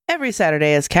Every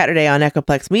Saturday is Cat Day on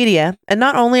Echoplex Media, and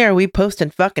not only are we posting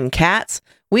fucking cats,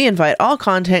 we invite all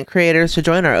content creators to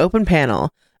join our open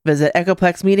panel. Visit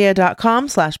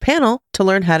echoplexmedia.com/panel to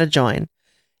learn how to join.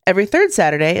 Every third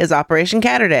Saturday is Operation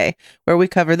Catterday, where we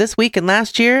cover this week and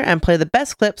last year and play the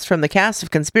best clips from the cast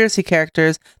of conspiracy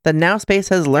characters that Now Space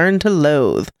has learned to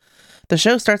loathe. The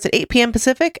show starts at 8 p.m.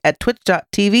 Pacific at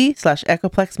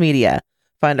twitch.tv/echoplexmedia.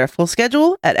 Find our full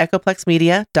schedule at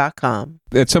echoplexmedia.com.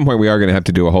 At some point, we are going to have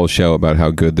to do a whole show about how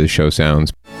good this show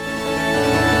sounds.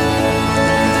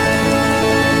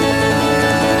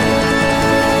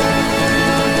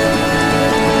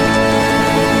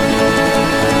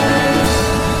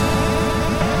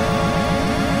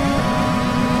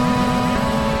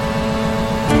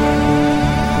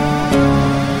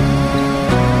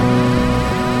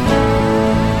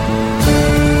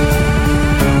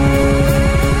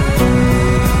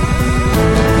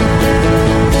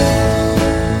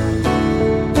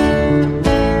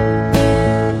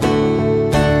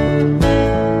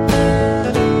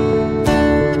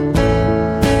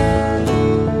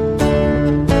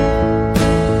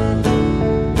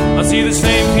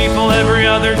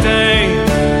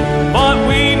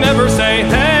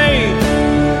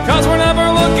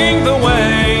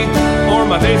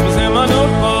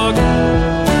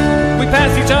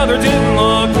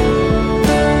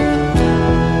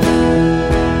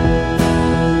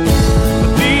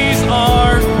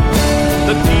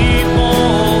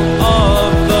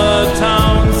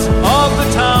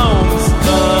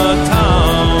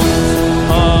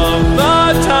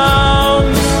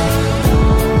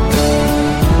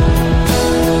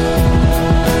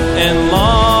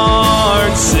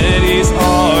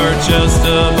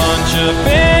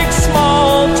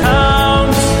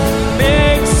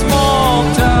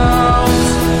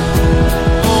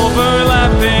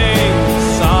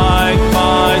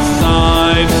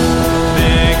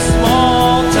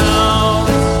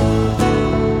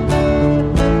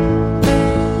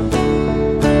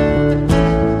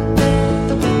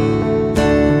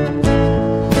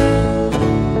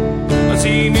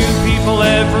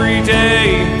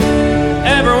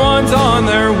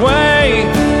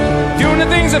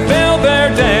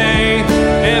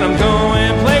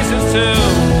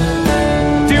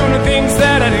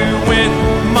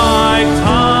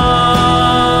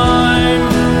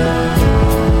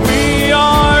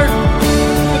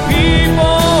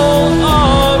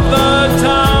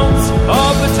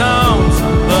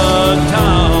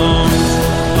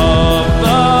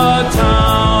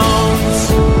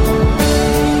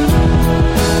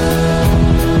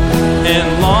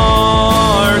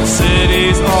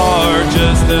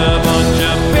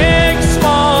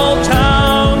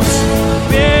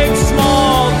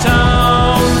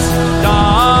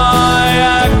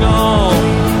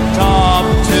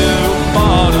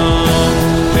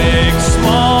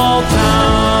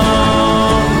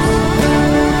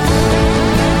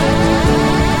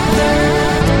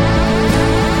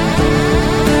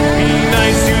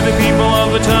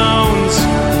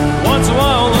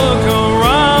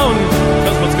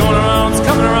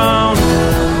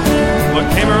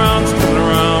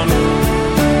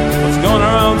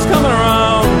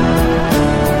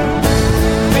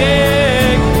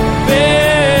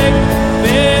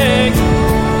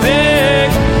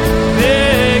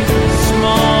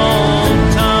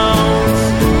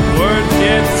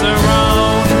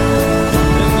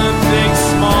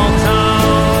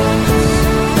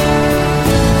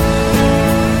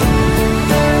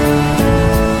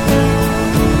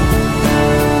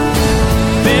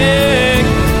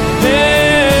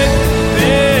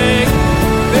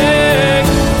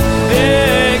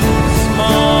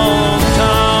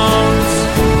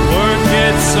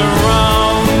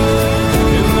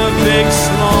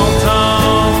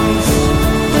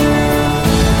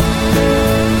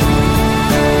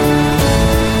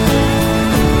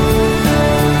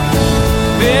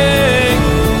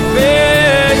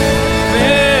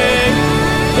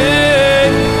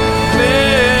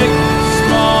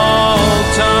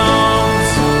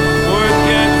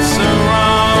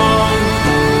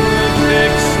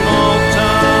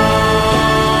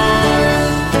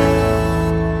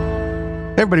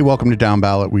 Everybody, welcome to Down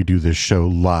Ballot. We do this show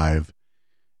live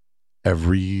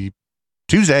every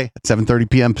Tuesday at 7:30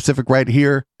 p.m. Pacific right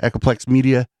here, Echoplex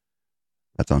Media.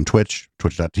 That's on Twitch,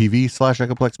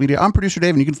 twitch.tv/Echoplex Media. I'm producer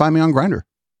Dave, and you can find me on Grindr.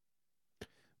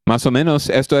 Más o menos,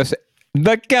 esto es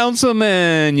The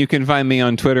Councilman. You can find me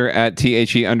on Twitter at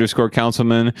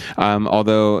 @THE_Councilman.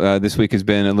 Although this week has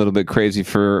been a little bit crazy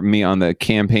for me on the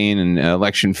campaign and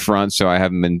election front, so I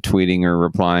haven't been tweeting or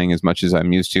replying as much as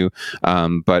I'm used to.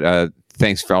 But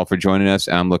thanks for all for joining us.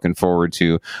 I'm looking forward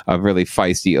to a really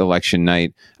feisty election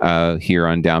night here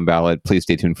on Down Ballot. Please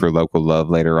stay tuned for Local Love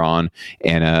later on.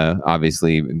 And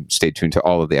obviously, stay tuned to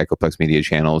all of the Echoplex Media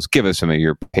channels. Give us some of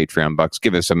your Patreon bucks.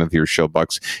 Give us some of your shill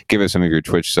bucks. Give us some of your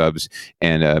Twitch subs.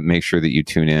 And make sure that you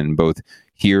tune in both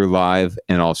here live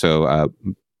and also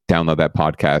download that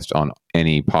podcast on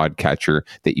any podcatcher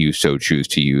that you so choose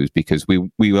to use, because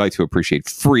we like to appreciate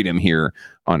freedom here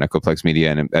on Echoplex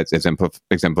Media, and that's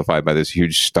exemplified by this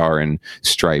huge star and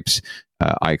stripes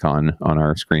icon on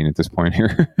our screen at this point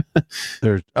here.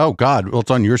 Oh God, well,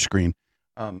 it's on your screen.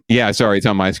 Yeah, sorry, it's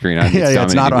on my screen.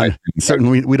 It's not on.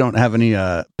 Certainly, we don't have any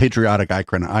patriotic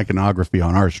iconography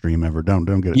on our stream ever. Don't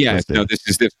get it twisted. No, this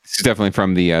is definitely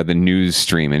from the news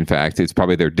stream. In fact, it's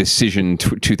probably their Decision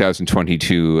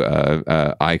 2022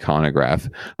 iconograph.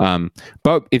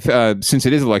 But if since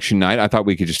it is election night, I thought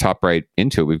we could just hop right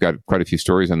into it. We've got quite a few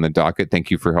stories on the docket. Thank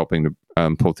you for helping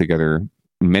to pull together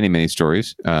many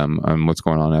stories on what's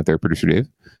going on out there, Producer Dave.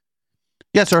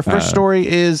 Yes, our first story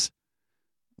is.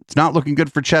 It's not looking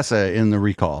good for Chesa in the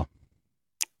recall.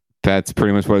 That's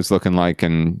pretty much what it's looking like,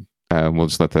 and we'll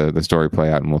just let the story play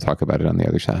out, and we'll talk about it on the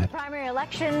other side. Primary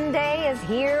election day is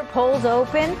here, polls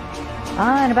open.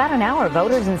 In about an hour,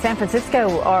 voters in San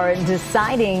Francisco are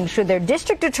deciding should their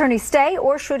district attorney stay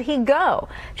or should he go.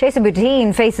 Chesa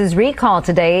Boudin faces recall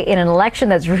today in an election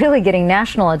that's really getting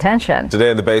national attention.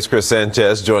 Today in the base, Chris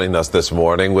Sanchez joining us this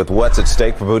morning with what's at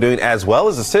stake for Boudin as well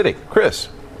as the city. Chris.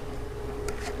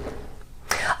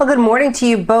 Well, good morning to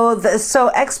you both. So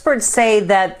experts say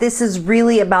that this is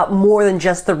really about more than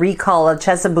just the recall of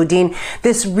Chesa Boudin.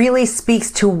 This really speaks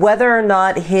to whether or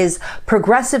not his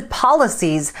progressive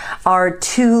policies are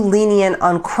too lenient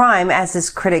on crime, as his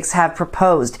critics have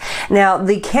proposed. Now,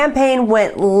 the campaign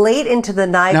went late into the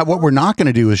night. Now, what we're not going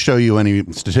to do is show you any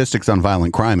statistics on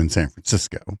violent crime in San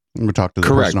Francisco. We'll talk to the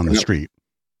person on the street.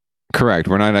 Correct.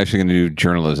 We're not actually going to do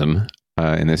journalism.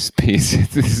 In this piece,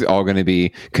 this is all going to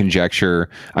be conjecture.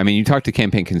 I mean, you talk to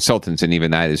campaign consultants, and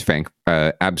even that is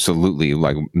absolutely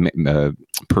like a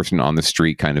person on the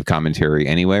street kind of commentary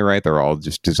anyway, right? They're all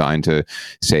just designed to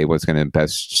say what's going to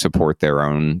best support their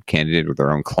own candidate or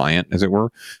their own client, as it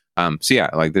were. So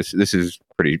yeah, like this is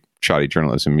pretty shoddy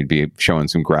journalism. You'd be showing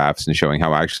some graphs and showing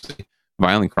how actually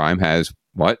violent crime has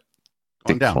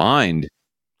declined.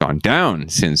 Gone down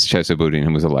since Chesa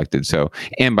Boudin was elected. So,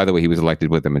 and by the way, he was elected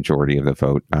with a majority of the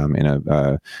vote in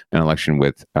an election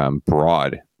with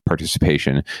broad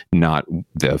participation, not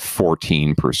the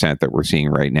 14% that we're seeing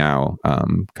right now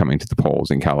coming to the polls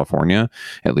in California,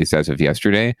 at least as of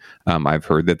yesterday. I've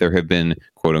heard that there have been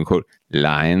quote unquote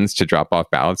lines to drop off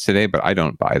ballots today, but I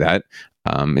don't buy that.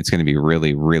 It's going to be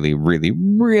really, really, really,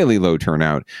 really low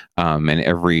turnout, and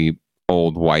every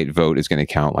old white vote is going to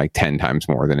count like 10 times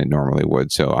more than it normally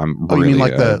would. So you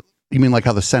mean like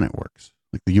how the Senate works,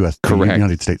 like the U.S. the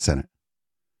United States Senate?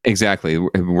 Exactly.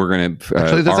 We're going to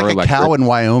actually there's like a cow in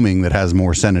Wyoming that has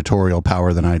more senatorial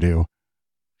power than I do.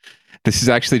 This is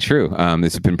actually true.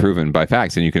 This has been proven by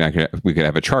facts, and we could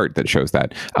have a chart that shows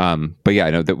that. But yeah, I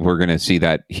know that we're going to see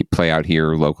that play out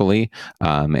here locally,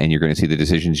 and you're going to see the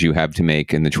decisions you have to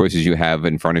make and the choices you have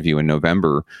in front of you in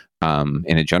November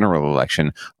in a general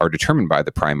election are determined by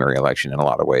the primary election in a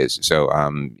lot of ways. So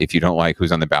if you don't like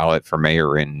who's on the ballot for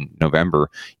mayor in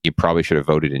November, you probably should have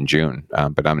voted in June,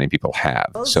 but not many people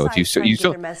have. So if you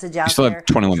still have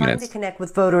 21 minutes to connect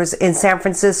with voters in San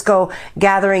Francisco,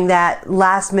 gathering that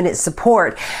last minute support.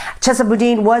 Chesa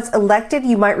Boudin was elected,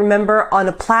 you might remember, on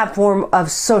a platform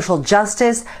of social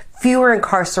justice, fewer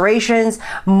incarcerations,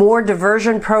 more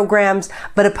diversion programs,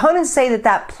 but opponents say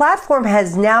that platform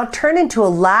has now turned into a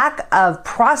lack of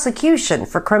prosecution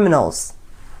for criminals.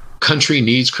 Country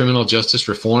needs criminal justice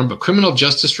reform, but criminal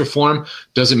justice reform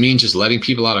doesn't mean just letting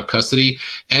people out of custody,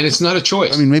 and it's not a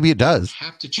choice. I mean, maybe it does. You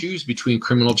have to choose between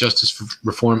criminal justice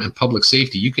reform and public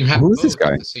safety. You can have both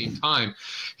at the same time,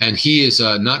 and he is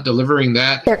not delivering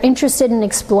that. They're interested in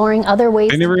exploring other ways.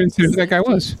 I never even knew who that guy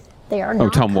was. They are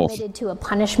not committed to a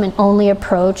punishment-only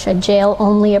approach, a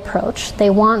jail-only approach. They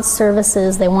want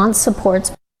services, they want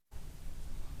supports.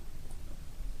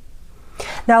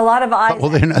 Now, a lot of eyes. Well,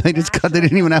 they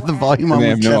didn't even have the volume on. They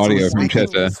have no audio from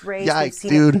Chesa. Yikes,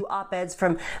 dude! Op-eds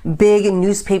from big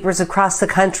newspapers across the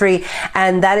country,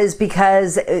 and that is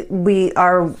because we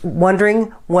are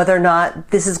wondering whether or not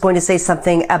this is going to say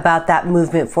something about that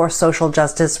movement for social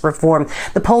justice reform.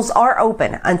 The polls are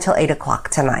open until 8:00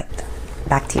 tonight.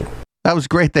 Back to you. That was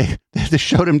great. They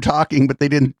showed him talking, but they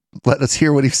didn't let us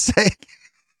hear what he's saying.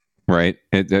 Right.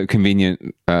 It's a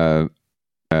convenient,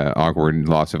 awkward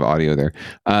loss of audio there.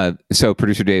 So,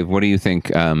 Producer Dave, what do you think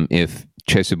if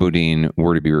Chesa Boudin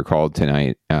were to be recalled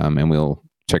tonight? And we'll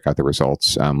check out the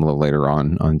results a little later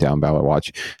on Down Ballot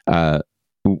Watch.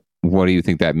 What do you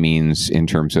think that means in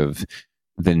terms of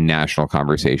the national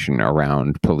conversation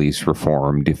around police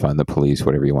reform, defund the police,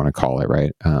 whatever you want to call it,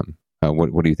 right?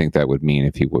 What do you think that would mean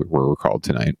if he were recalled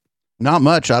tonight? Not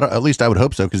much. At least I would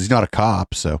hope so, because he's not a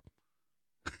cop. So,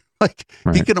 like,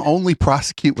 right. He can only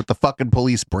prosecute what the fucking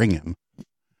police bring him.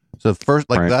 So first,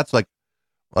 like, right. that's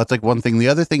like one thing. The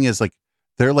other thing is, like,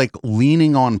 they're like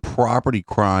leaning on property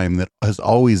crime that has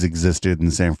always existed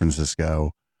in San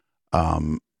Francisco.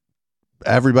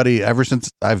 Everybody, ever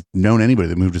since I've known anybody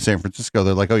that moved to San Francisco,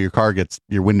 they're like, oh, your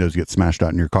windows get smashed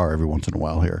out in your car every once in a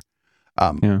while here.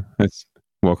 Yeah, that's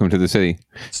welcome to the city.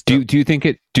 Do you think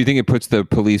it puts the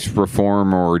police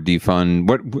reform or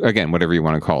defund, whatever you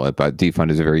want to call it, but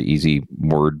defund is a very easy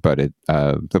word, but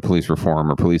the police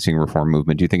reform or policing reform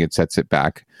movement, do you think it sets it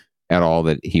back at all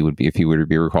that he would be, if he were to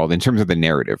be recalled, in terms of the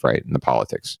narrative, right, in the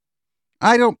politics?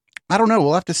 I don't know.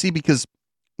 We'll have to see, because,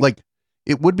 like,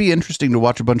 it would be interesting to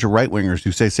watch a bunch of right-wingers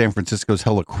who say San Francisco's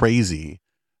hella crazy,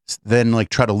 then, like,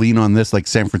 try to lean on this, like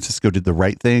San Francisco did the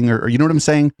right thing, or you know what I'm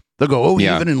saying? They'll go, oh,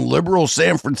 yeah. Even in liberal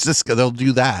San Francisco, they'll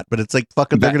do that. But it's like,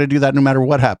 fuck it, they're going to do that no matter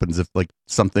what happens if, like,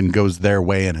 something goes their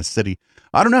way in a city.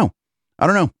 I don't know. I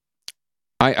know.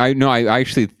 I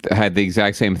actually had the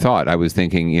exact same thought. I was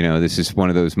thinking, this is one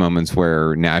of those moments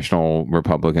where national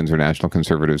Republicans or national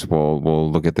conservatives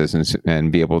will look at this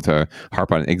and be able to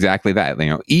harp on exactly that.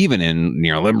 Even in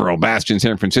liberal bastion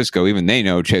San Francisco, even they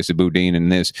know Chesa Boudin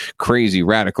and this crazy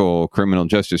radical criminal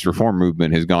justice reform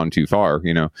movement has gone too far.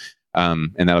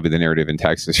 And that'll be the narrative in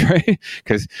Texas, right?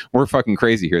 Because we're fucking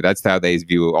crazy here. That's how they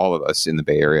view all of us in the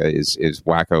Bay Area is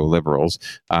wacko liberals.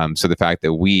 So the fact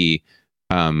that we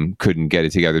couldn't get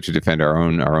it together to defend our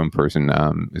own person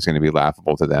is going to be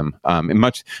laughable to them. In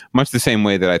much the same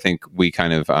way that I think we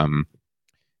kind of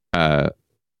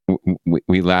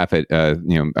we laugh at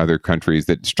other countries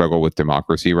that struggle with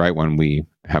democracy, right? When we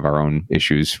have our own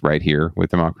issues right here with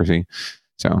democracy.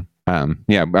 So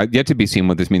yet to be seen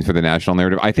what this means for the national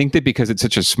narrative. I think that because it's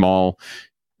such a small,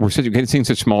 we're seeing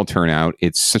such small turnout.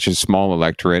 It's such a small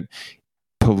electorate.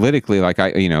 Politically, like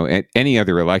at any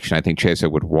other election, I think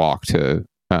Chesa would walk to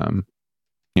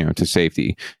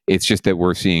safety. It's just that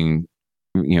we're seeing,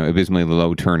 abysmally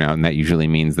low turnout, and that usually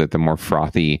means that the more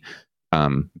frothy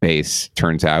base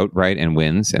turns out, right, and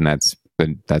wins, and that's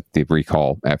the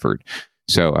recall effort.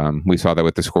 So we saw that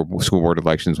with the school board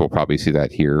elections. We'll probably see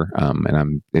that here,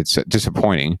 and it's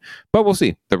disappointing, but we'll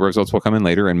see. The results will come in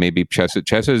later, and maybe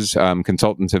Chesa's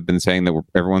consultants have been saying that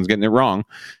everyone's getting it wrong,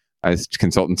 as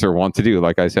consultants are wont to do,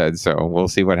 like I said. So we'll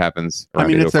see what happens. I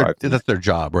mean, that's their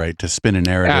job, right? To spin a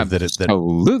narrative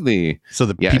absolutely. So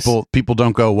that people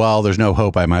don't go, well, there's no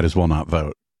hope, I might as well not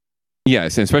vote.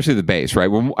 Yes, and especially the base, right?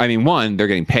 Well, I mean, one, they're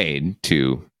getting paid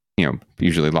to,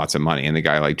 usually lots of money, and the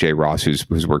guy like Jay Ross,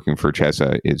 who's working for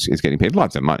Chesa, is getting paid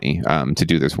lots of money to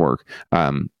do this work.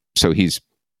 So he's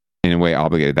in a way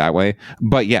obligated that way.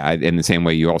 But yeah, in the same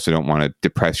way, you also don't want to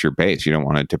depress your base. You don't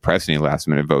want to depress any last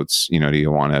minute votes. You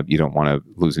don't want to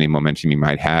lose any momentum you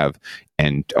might have,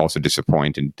 and also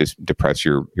disappoint and depress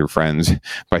your friends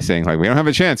by saying, like, we don't have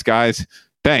a chance, guys.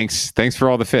 Thanks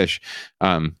for all the fish.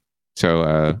 We'll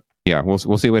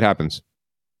see what happens.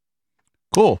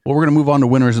 Cool. Well, we're going to move on to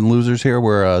winners and losers here,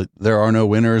 where there are no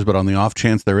winners, but on the off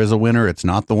chance there is a winner, it's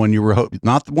not the one you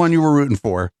were rooting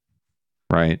for.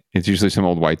 Right. It's usually some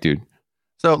old white dude.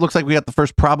 So it looks like we got the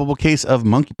first probable case of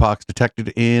monkeypox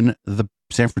detected in the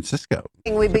San Francisco.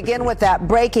 We begin with that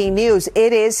breaking news.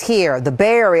 It is here. The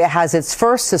Bay Area has its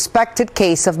first suspected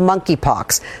case of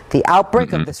monkeypox. The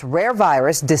outbreak of this rare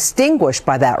virus, distinguished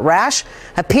by that rash,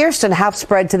 appears to have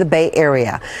spread to the Bay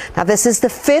Area. Now, this is the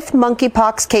 5th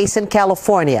monkeypox case in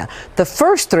California. The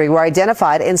first 3 were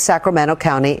identified in Sacramento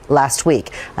County last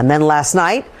week. And then last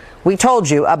night, we told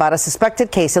you about a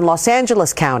suspected case in Los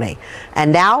Angeles County,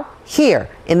 and now here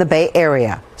in the Bay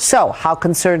Area. So how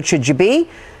concerned should you be?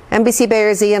 NBC Bay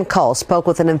Area's Ian Cull spoke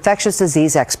with an infectious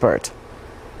disease expert.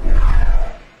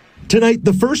 Tonight,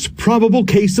 the first probable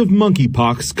case of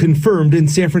monkeypox confirmed in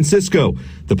San Francisco.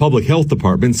 The Public Health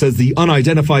Department says the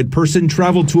unidentified person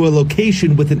traveled to a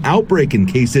location with an outbreak in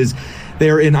cases.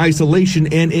 They are in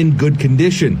isolation and in good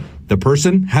condition. The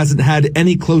person hasn't had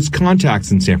any close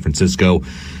contacts in San Francisco.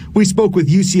 We spoke with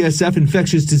UCSF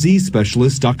infectious disease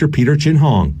specialist Dr. Peter Chin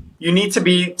Hong. You need to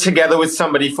be together with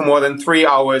somebody for more than 3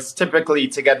 hours, typically,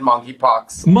 to get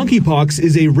monkeypox. Monkeypox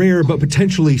is a rare but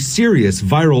potentially serious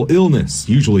viral illness,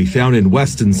 usually found in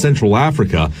West and Central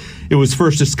Africa. It was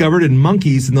first discovered in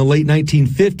monkeys in the late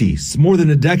 1950s. More than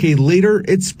a decade later,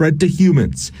 it spread to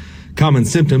humans. Common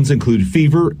symptoms include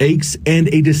fever, aches, and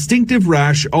a distinctive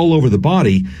rash all over the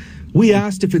body. We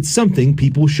asked if it's something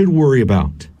people should worry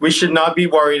about. We should not be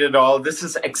worried at all. This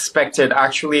is expected.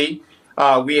 Actually,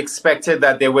 we expected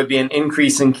that there would be an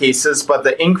increase in cases, but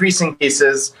the increase in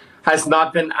cases has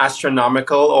not been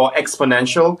astronomical or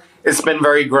exponential. It's been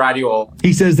very gradual.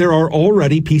 He says there are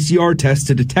already PCR tests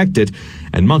to detect it,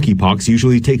 and monkeypox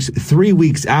usually takes 3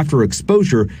 weeks after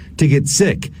exposure to get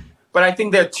sick. But I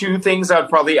think there are two things I'd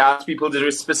probably ask people to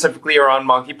do specifically around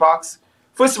monkeypox.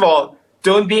 First of all,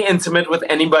 don't be intimate with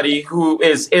anybody who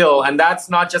is ill, and that's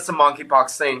not just a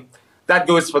monkeypox thing. That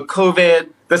goes for COVID.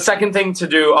 The second thing to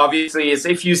do, obviously, is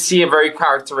if you see a very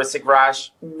characteristic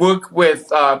rash, work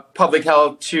with public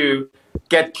health to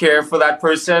get care for that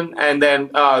person, and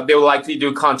then they will likely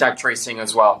do contact tracing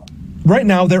as well. Right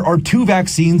now, there are 2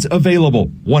 vaccines available.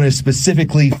 One is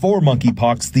specifically for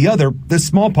monkeypox, the other, the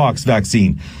smallpox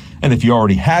vaccine. And if you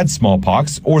already had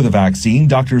smallpox or the vaccine,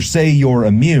 doctors say you're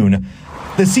immune.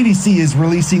 The CDC is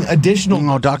releasing additional...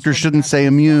 No, doctors shouldn't say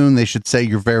immune. They should say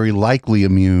you're very likely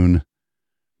immune.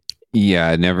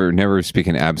 Yeah, never speak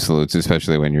in absolutes,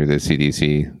 especially when you're the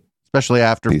CDC. Especially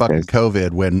after fucking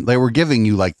COVID, when they were giving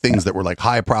you like things that were like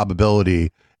high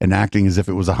probability and acting as if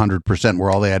it was 100%,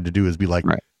 where all they had to do is be like,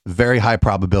 very high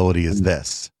probability is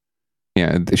this.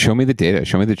 Yeah, show me the data.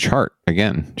 Show me the chart.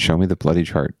 Again, show me the bloody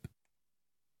chart.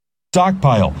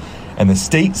 Stockpile. And the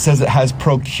state says it has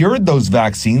procured those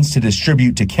vaccines to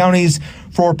distribute to counties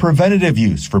for preventative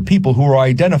use for people who are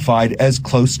identified as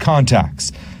close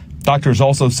contacts. Doctors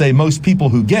also say most people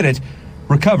who get it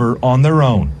recover on their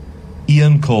own.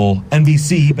 Ian Cole,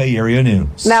 NBC Bay Area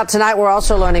News. Now, tonight, we're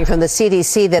also learning from the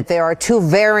CDC that there are 2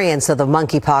 variants of the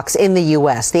monkeypox in the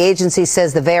U.S. The agency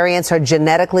says the variants are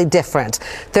genetically different.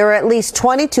 There are at least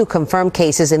 22 confirmed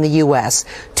cases in the U.S.,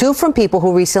 2 from people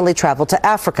who recently traveled to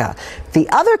Africa. The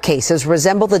other cases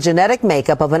resemble the genetic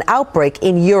makeup of an outbreak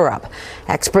in Europe.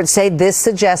 Experts say this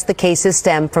suggests the cases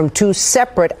stem from 2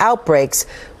 separate outbreaks,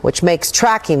 which makes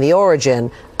tracking the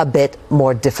origin a bit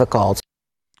more difficult.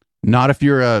 Not if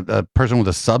you're a person with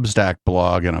a Substack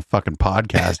blog and a fucking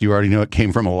podcast. You already know it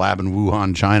came from a lab in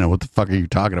Wuhan, China. What the fuck are you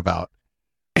talking about?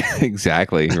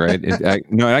 Exactly, right?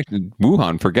 No, actually,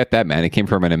 Wuhan, forget that, man. It came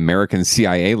from an American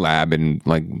CIA lab in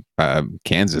like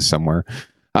Kansas somewhere.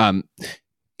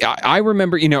 I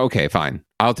remember, okay, fine.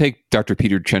 I'll take Dr.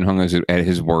 Peter Chen-Hung at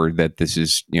his word that this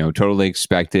is, totally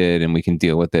expected and we can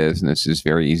deal with this and this is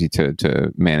very easy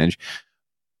to manage.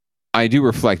 I do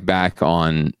reflect back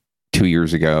on 2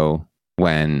 years ago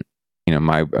when,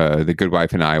 my the good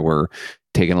wife and I were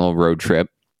taking a little road trip,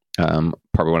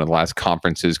 probably one of the last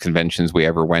conventions we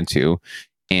ever went to.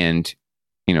 And,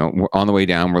 we're on the way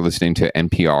down, we're listening to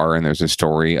NPR and there's a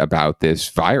story about this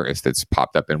virus that's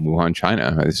popped up in Wuhan,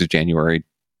 China. This is January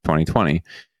 2020.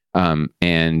 And,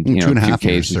 2.5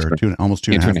 years, sir. Almost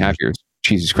 2.5 years.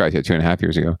 Jesus Christ, yeah, 2.5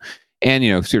 years ago. And,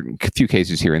 a few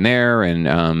cases here and there, and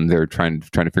they're trying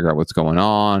to figure out what's going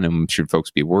on, and should folks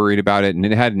be worried about it? And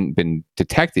it hadn't been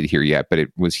detected here yet, but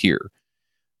it was here.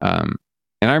 And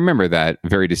I remember that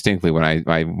very distinctly when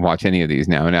I watch any of these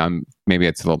now. Now, maybe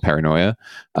it's a little paranoia.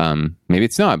 Maybe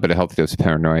it's not, but a healthy dose of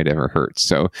paranoia never hurts.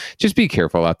 So just be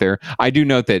careful out there. I do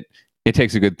note that it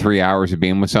takes a good 3 hours of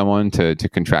being with someone to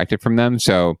contract it from them.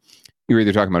 So you're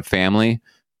either talking about family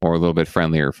or a little bit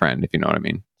friendlier friend, if you know what I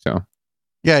mean. So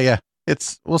yeah. It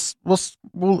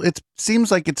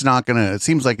seems like it's not gonna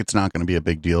be a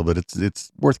big deal, but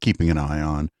it's worth keeping an eye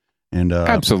on. And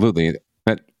absolutely.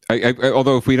 But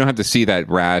although if we don't have to see that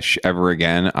rash ever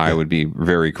again, I would be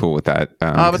very cool with that.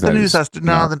 But the news has to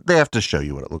they have to show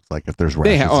you what it looks like if there's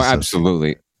rashes.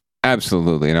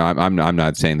 Absolutely. I'm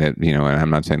not saying that, and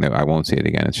I'm not saying that I won't see it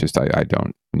again. It's just I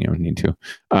don't need to.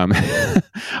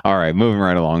 All right, moving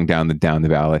right along down the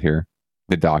ballot here,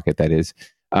 the docket that is.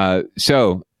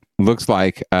 So looks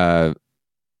like COVID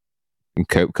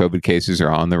cases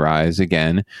are on the rise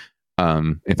again.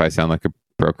 If I sound like a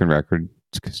broken record,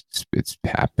 it's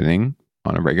happening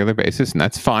on a regular basis, and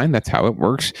that's fine. That's how it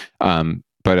works.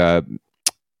 But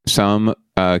some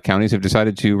counties have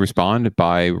decided to respond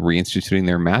by reinstituting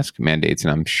their mask mandates,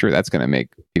 and I'm sure that's going to make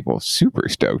people super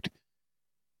stoked.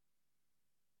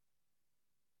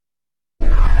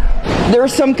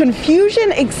 There's some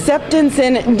confusion, acceptance,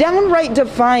 and downright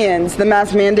defiance. The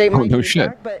mask mandate might no shit.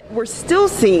 Back, but we're still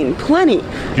seeing plenty.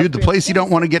 Dude, the place you don't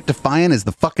want to get defiant is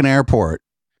the fucking airport.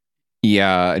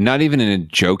 Yeah, not even in a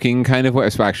joking kind of way.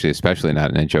 Especially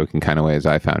not in a joking kind of way, as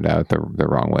I found out the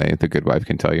wrong way. The good wife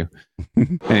can tell you.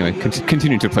 Anyway,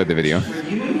 continue to play the video.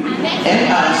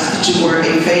 And us to wear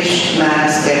a face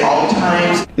mask at all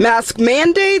times. Mask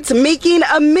mandates making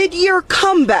a mid-year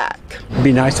comeback. It'd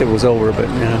be nice if it was over, but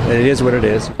it is what it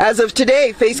is. As of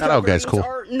today, face coverings guys, cool.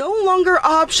 are no longer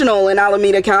optional in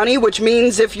Alameda County, which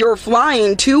means if you're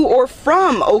flying to or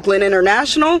from Oakland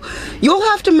International, you'll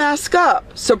have to mask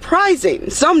up, surprising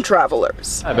some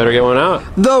travelers. I better get one out.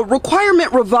 The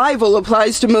requirement revival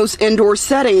applies to most indoor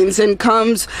settings and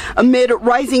comes amid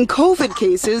rising COVID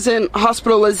cases and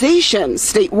hospitalizations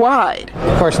statewide.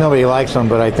 Of course, nobody likes them,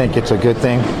 but I think it's a good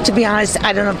thing. To be honest,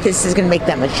 I don't know if this is going to make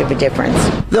that much of a difference.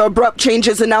 The abrupt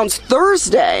changes announced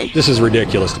Thursday This is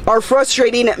ridiculous. are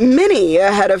frustrating many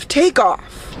ahead of takeoff.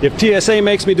 If TSA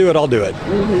makes me do it, I'll do it.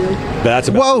 That's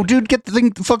about Whoa, dude, get the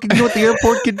thing. Fucking you know what the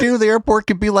airport could do? The airport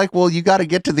could be like, well, you got to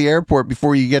get to the airport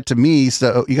before you get to me.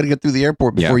 So you got to get through the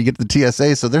airport before you get to the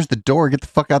TSA. So there's the door. Get the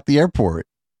fuck out the airport.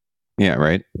 Yeah,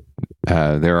 right.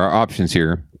 There are options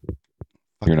here.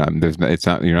 You're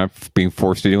not being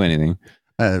forced to do anything.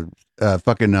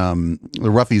 Fucking the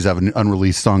Roughies have an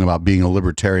unreleased song about being a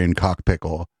libertarian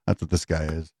cockpickle. That's what this guy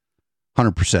is.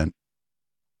 100%.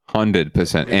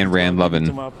 100%. And Rand loving.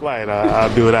 To my flight,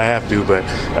 I'll do what I have to, but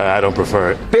I don't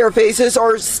prefer it. Bare faces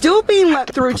are still being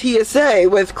let through TSA,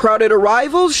 with crowded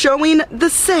arrivals showing the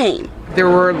same. There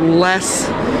were less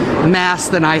masks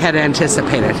than I had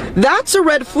anticipated. That's a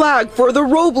red flag for the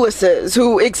Robleses,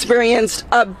 who experienced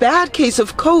a bad case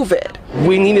of COVID.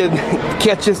 We need to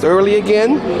catch this early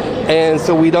again, and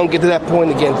so we don't get to that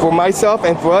point again, for myself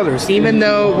and for others. Even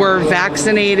though we're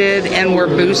vaccinated and we're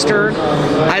boostered,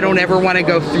 I don't ever want to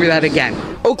go through that again.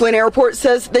 Oakland Airport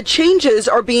says the changes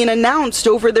are being announced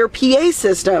over their PA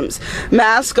systems.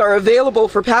 Masks are available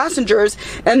for passengers,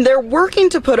 and they're working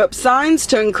to put up signs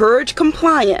to encourage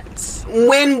compliance.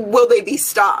 When will they be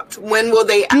stopped? When will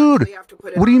they actually have to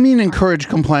put it What do you mean encourage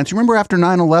compliance? You remember after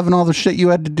 9/11, all the shit you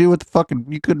had to do with the fucking,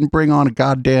 you couldn't bring on a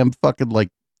goddamn fucking like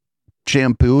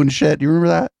shampoo and shit. You remember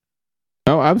that?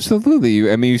 Oh, absolutely.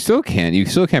 You still can't. You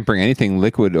still can't bring anything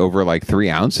liquid over like 3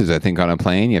 ounces, I think, on a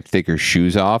plane. You have to take your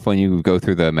shoes off when you go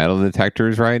through the metal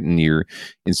detectors, right? And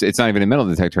it's not even a metal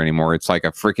detector anymore. It's like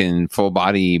a freaking full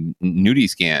body nudie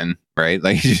scan, right?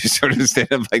 Like you just sort of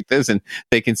stand up like this and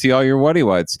they can see all your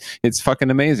whatty-whats. It's fucking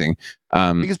amazing.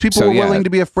 Because people were willing to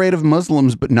be afraid of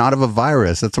Muslims, but not of a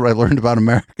virus. That's what I learned about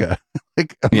America.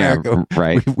 Like America, yeah,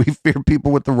 right. We fear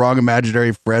people with the wrong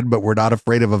imaginary friend, but we're not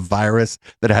afraid of a virus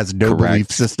that has no belief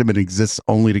system and exists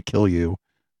only to kill you.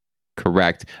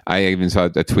 Correct. I even saw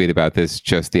a tweet about this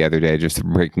just the other day, just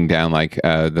breaking down like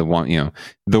the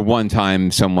one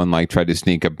time someone like tried to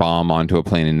sneak a bomb onto a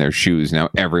plane in their shoes. Now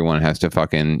everyone has to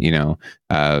fucking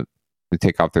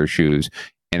take off their shoes,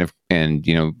 and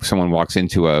if someone walks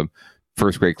into a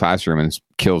first grade classroom and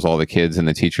kills all the kids and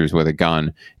the teachers with a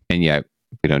gun, and yet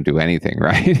we don't do anything,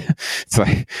 right? It's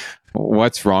like,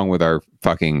 what's wrong with our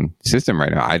fucking system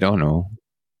right now? I don't know.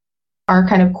 Our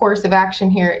kind of course of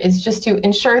action here is just to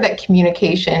ensure that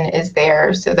communication is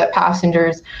there so that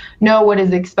passengers know what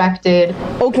is expected.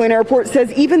 Oakland Airport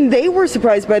says even they were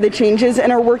surprised by the changes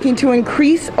and are working to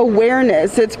increase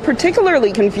awareness. It's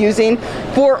particularly confusing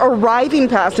for arriving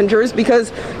passengers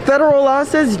because federal law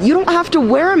says you don't have to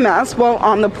wear a mask while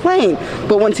on the plane.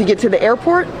 But once you get to the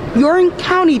airport, you're in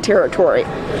county territory.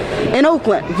 In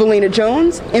Oakland, Valina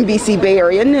Jones, NBC Bay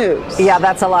Area News. Yeah,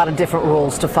 that's a lot of different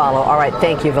rules to follow. All right,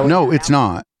 thank you, Valina. No, it's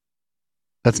not.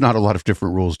 That's not a lot of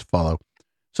different rules to follow.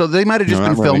 So they might have just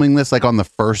been filming this like on the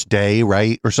first day,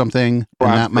 right? Or something. And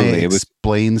that may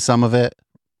explain some of it.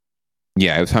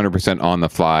 Yeah, it was 100% on the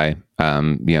fly.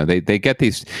 They get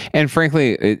these, and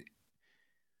frankly,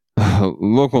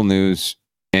 local news,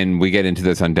 and we get into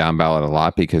this on Down Ballot a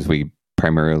lot because we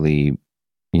primarily,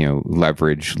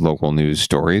 leverage local news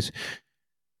stories.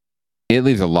 It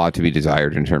leaves a lot to be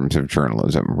desired in terms of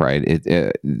journalism, right?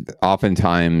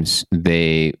 Oftentimes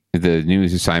the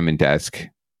news assignment desk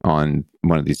on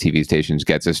one of these TV stations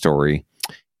gets a story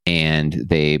and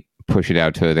they push it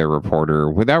out to their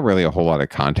reporter without really a whole lot of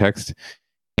context.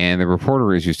 And the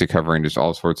reporter is used to covering just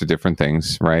all sorts of different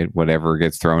things, right? Whatever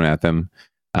gets thrown at them.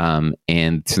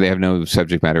 And so they have no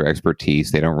subject matter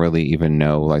expertise. They don't really even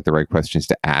know like the right questions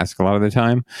to ask a lot of the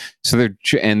time. So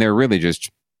they're really just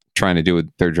trying to do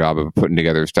their job of putting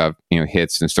together stuff,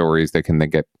 hits and stories that can then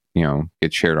get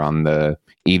shared on the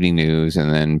evening news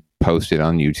and then posted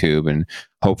on YouTube. And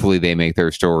hopefully they make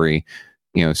their story,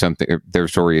 their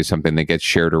story is something that gets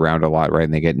shared around a lot, right?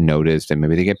 And they get noticed and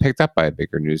maybe they get picked up by a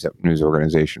bigger news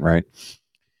organization, right?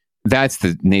 That's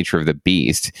the nature of the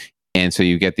beast. And so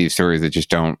you get these stories that just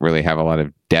don't really have a lot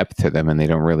of depth to them, and they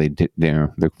don't really,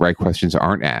 the right questions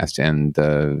aren't asked, and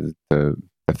the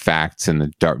facts and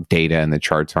the data and the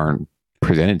charts aren't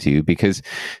presented to you because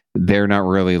they're not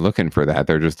really looking for that.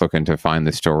 They're just looking to find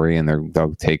the story, and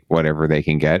they'll take whatever they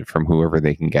can get from whoever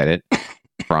they can get it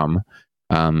from.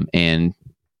 And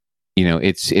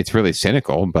it's really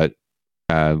cynical, but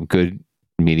good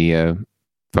media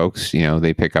folks,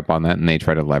 they pick up on that and they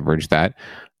try to leverage that.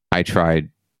 I tried,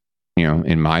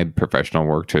 in my professional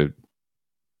work to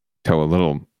toe a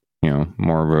little,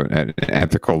 more of an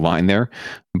ethical line there,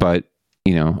 but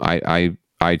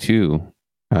I too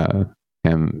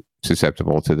am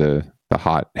susceptible to the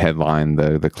hot headline,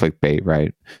 the clickbait,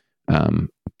 right?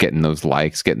 Getting those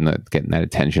likes, getting that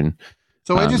attention.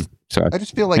 So I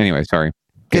just feel like, anyway, sorry.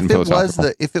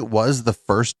 If it was the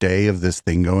first day of this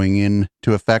thing going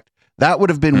into effect, that would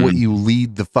have been what you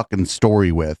lead the fucking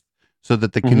story with, so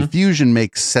that the confusion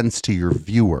makes sense to your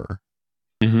viewer.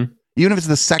 Even if it's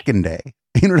the second day,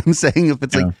 you know what I'm saying? If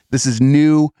it's like, this is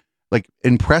new, like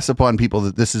impress upon people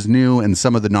that this is new, and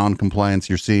some of the non-compliance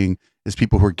you're seeing is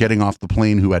people who are getting off the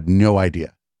plane who had no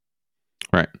idea.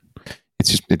 Right.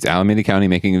 It's Alameda County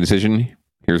making a decision.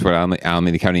 Here's what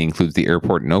Alameda County includes the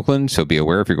airport in Oakland. So be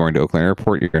aware, if you're going to Oakland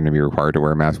Airport, you're going to be required to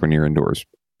wear a mask when you're indoors,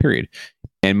 period.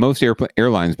 And most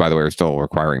airlines, by the way, are still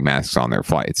requiring masks on their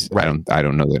flights. Right. I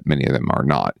don't know that many of them are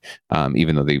not,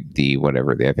 even though the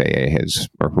whatever the FAA has,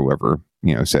 or whoever,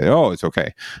 said, oh, it's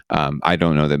okay. I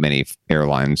don't know that many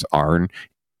airlines are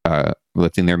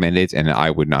lifting their mandates, and I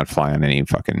would not fly on any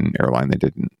fucking airline that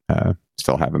didn't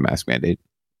still have a mask mandate.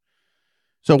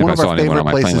 So one of our favorite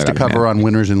places to cover on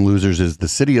winners and losers is the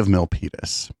city of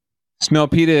Milpitas.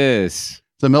 Milpitas.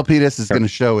 So Milpitas is going to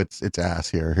show its ass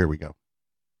here. Here we go.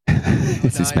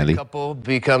 A couple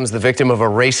becomes the victim of a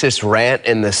racist rant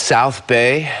in the South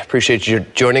Bay. Appreciate you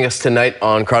joining us tonight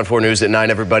on KRON 4 News at 9,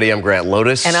 everybody. I'm Grant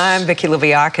Lotus. And I'm Vicky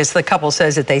Liviakis. The couple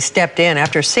says that they stepped in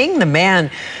after seeing the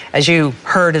man, as you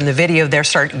heard in the video there,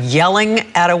 start yelling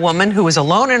at a woman who was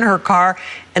alone in her car,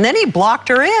 and then he blocked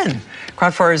her in.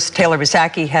 KRON 4's Taylor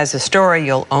Bisacki has a story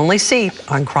you'll only see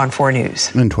on KRON 4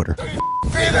 News. And Twitter. Come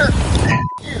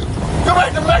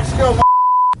back to Mexico,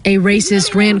 A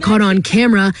racist rant caught on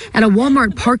camera at a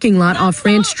Walmart parking lot off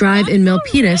Ranch Drive in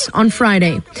Milpitas on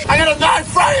Friday. I got a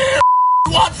knife right here.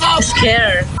 What's up?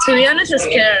 Scared. To be honest, I'm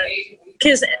scared.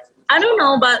 Because I don't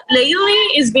know, but lately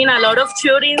it's been a lot of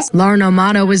shootings. Lauren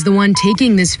Amato was the one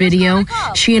taking this video.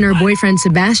 She and her boyfriend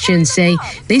Sebastian say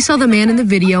they saw the man in the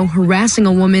video harassing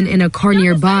a woman in a car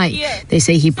nearby. They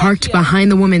say he parked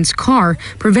behind the woman's car,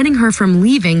 preventing her from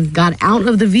leaving, got out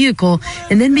of the vehicle,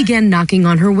 and then began knocking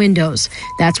on her windows.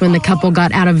 That's when the couple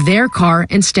got out of their car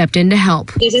and stepped in to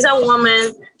help. This is a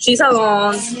woman. She's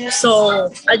alone.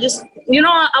 So I just,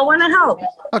 I want to help.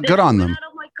 Oh, good on them. Out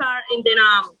of my car, and then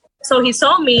so he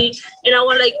saw me, and I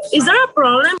was like, is there a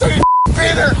problem? Come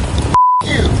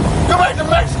back to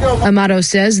Mexico. Amato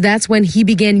says that's when he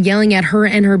began yelling at her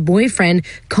and her boyfriend,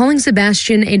 calling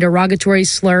Sebastian a derogatory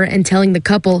slur and telling the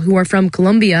couple, who are from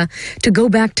Colombia, to go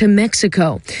back to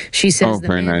Mexico. She says the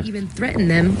man even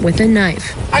threatened them with a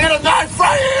knife. I got a knife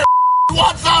right here.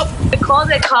 What's up? I called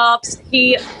the cops.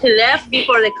 He left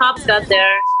before the cops got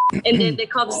there. And then the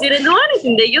cops didn't do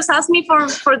anything. They just asked me for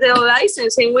the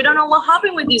license, and we don't know what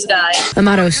happened with this guy.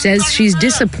 Amato says she's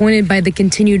disappointed by the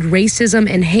continued racism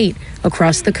and hate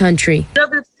across the country. It's a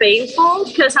bit painful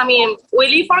because, we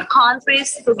leave our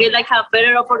countries to get like a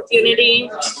better opportunity,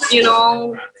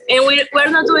 and we're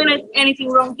not doing anything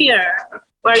wrong here.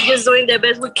 We're just doing the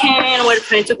best we can. We're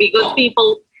trying to be good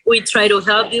people. We try to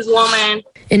help this woman.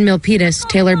 In Milpitas,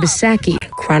 Taylor Bisacki,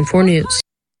 KRON 4 News.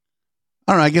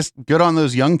 I don't know. I guess good on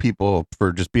those young people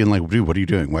for just being like, dude, what are you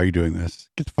doing? Why are you doing this?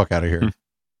 Get the fuck out of here.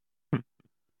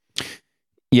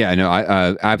 Yeah, no,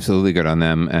 I absolutely good on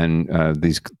them. And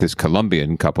this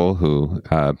Colombian couple who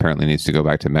apparently needs to go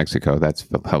back to Mexico. That's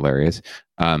hilarious.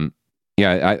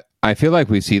 I feel like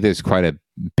we see this quite a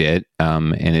bit.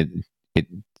 And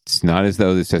it's not as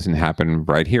though this doesn't happen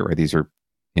right here. Right? These are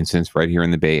incidents right here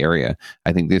in the Bay Area.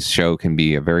 I think this show can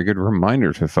be a very good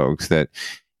reminder to folks that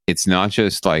it's not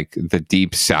just like the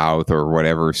deep South or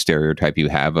whatever stereotype you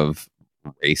have of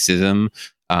racism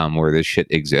where this shit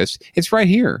exists. It's right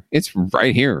here. It's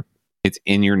right here. It's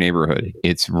in your neighborhood.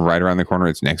 It's right around the corner.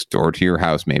 It's next door to your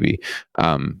house, maybe.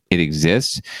 It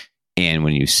exists. And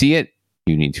when you see it,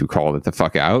 you need to call it the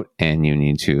fuck out and you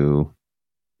need to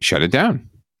shut it down.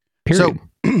 Period.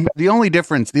 So the only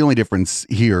difference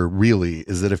here really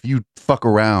is that if you fuck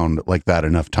around like that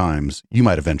enough times, you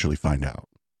might eventually find out.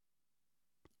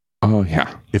 Oh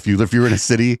yeah. If you're in a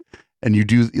city and you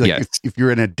do if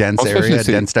you're in a dense area,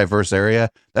 dense, diverse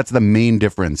area, that's the main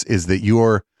difference, is that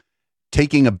you're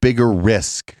taking a bigger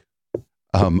risk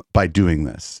by doing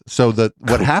this. So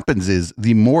what happens is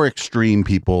the more extreme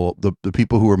people, the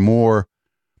people who are more,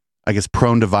 I guess,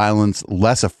 prone to violence,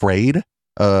 less afraid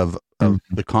of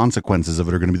the consequences of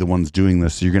it, are going to be the ones doing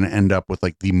this. So you're going to end up with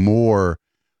like the more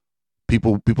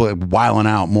people like wilding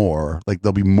out more, like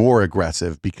they'll be more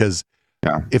aggressive because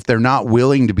if they're not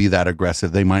willing to be that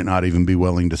aggressive, they might not even be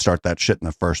willing to start that shit in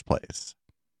the first place.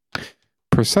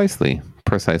 Precisely.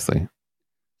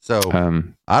 So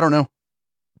I don't know.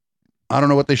 I don't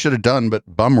know what they should have done, but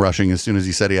bum rushing as soon as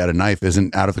he said he had a knife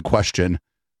isn't out of the question.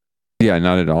 Yeah,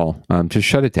 not at all. Just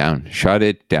shut it down. Shut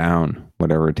it down.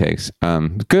 Whatever it takes.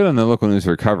 Good on the local news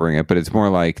for covering it, but it's more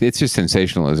like it's just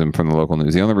sensationalism from the local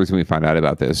news. The only reason we find out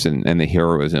about this and the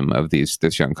heroism of this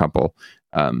young couple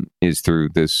is through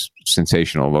this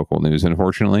sensational local news,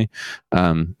 unfortunately.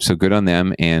 So good on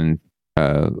them, and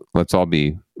let's all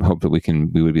hope that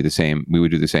we would be the same. We would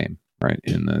do the same, right,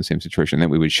 in the same situation. That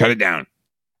we would shut it down.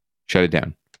 Shut it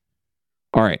down.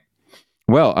 All right.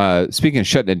 Well, speaking of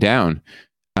shutting it down.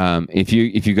 If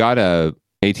you got a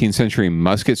 18th century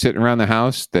musket sitting around the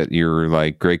house that your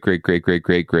like great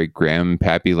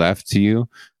grandpappy left to you,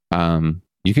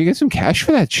 you could get some cash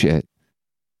for that shit.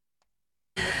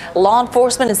 Law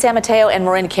enforcement in San Mateo and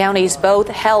Marin counties both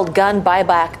held gun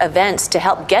buyback events to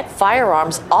help get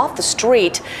firearms off the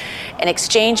street. In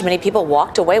exchange, many people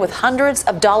walked away with hundreds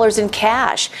of dollars in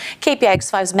cash.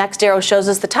 KPIX5's Max Darrow shows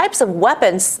us the types of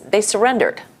weapons they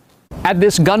surrendered. At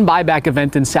this gun buyback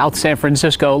event in South San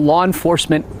Francisco, law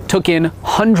enforcement took in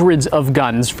hundreds of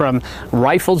guns, from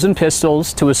rifles and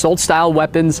pistols to assault-style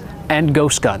weapons and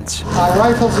ghost guns.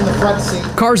 Rifles in the front seat.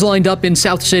 Cars lined up in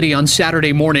South City on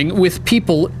Saturday morning with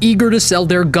people eager to sell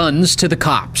their guns to the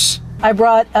cops. I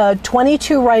brought a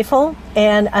 .22 rifle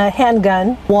and a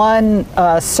handgun. One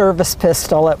service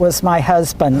pistol. It was my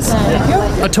husband's.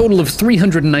 A total of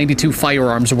 392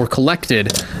 firearms were collected.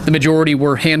 The majority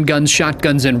were handguns,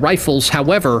 shotguns, and rifles.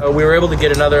 However, we were able to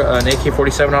get an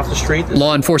AK-47 off the street.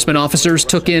 Law enforcement officers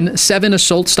took in 7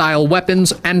 assault-style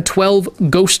weapons and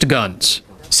 12 ghost guns.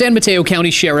 San Mateo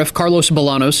County Sheriff Carlos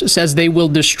Bolanos says they will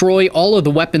destroy all of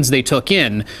the weapons they took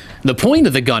in. The point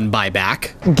of the gun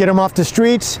buyback: get them off the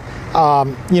streets,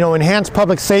 enhance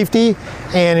public safety,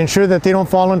 and ensure that they don't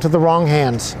fall into the wrong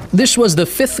hands. This was the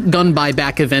 5th gun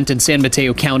buyback event in San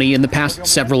Mateo County in the past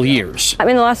several years.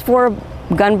 In the last 4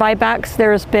 gun buybacks,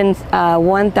 there's been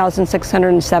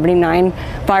 1,679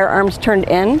 firearms turned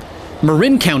in.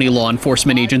 Marin County law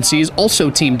enforcement agencies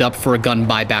also teamed up for a gun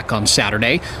buyback on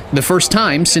Saturday, the first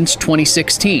time since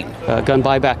 2016. A gun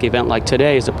buyback event like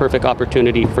today is a perfect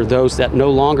opportunity for those that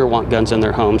no longer want guns in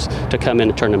their homes to come in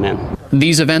and turn them in.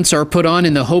 These events are put on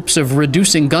in the hopes of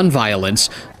reducing gun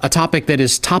violence, a topic that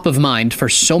is top of mind for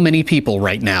so many people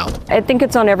right now. I think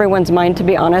it's on everyone's mind, to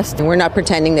be honest. We're not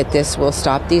pretending that this will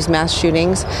stop these mass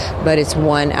shootings, but it's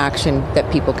one action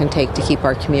that people can take to keep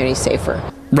our community safer.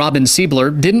 Robin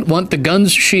Siebler didn't want the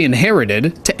guns she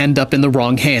inherited to end up in the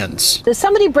wrong hands. If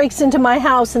somebody breaks into my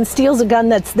house and steals a gun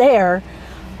that's there,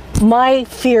 my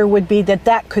fear would be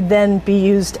that could then be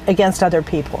used against other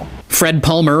people. Fred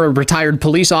Palmer, a retired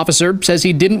police officer, says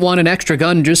he didn't want an extra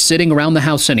gun just sitting around the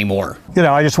house anymore.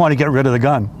 I just want to get rid of the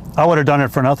gun. I would have done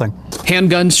it for nothing.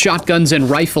 Handguns, shotguns, and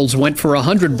rifles went for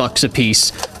 $100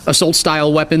 apiece.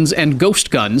 Assault-style weapons and ghost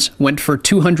guns went for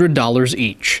 $200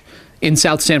 each. In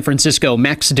South San Francisco,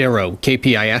 Max Darrow,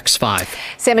 KPIX5.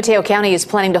 San Mateo County is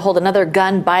planning to hold another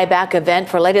gun buyback event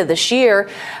for later this year.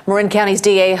 Marin County's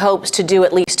DA hopes to do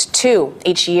at least 2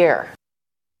 each year.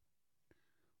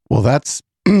 Well, that's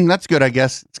good, I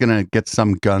guess. It's going to get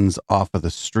some guns off of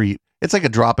the street. It's like a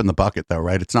drop in the bucket, though,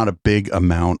 right? It's not a big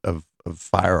amount of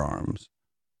firearms.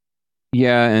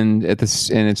 Yeah, and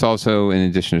it's also, in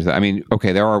addition to that, I mean,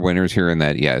 okay, there are winners here in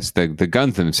that, yes. The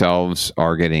guns themselves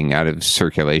are getting out of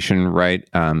circulation, right?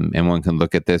 And one can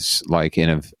look at this like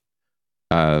in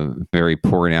a very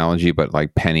poor analogy, but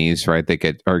like pennies, right?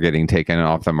 Are getting taken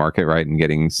off the market, right? And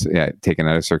getting taken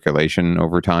out of circulation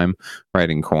over time, right?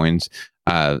 In coins.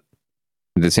 The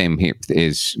same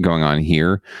is going on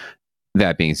here.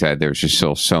 That being said, there's just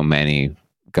still so many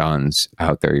guns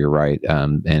out there, you're right,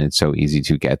 and it's so easy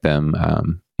to get them,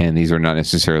 and these are not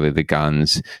necessarily the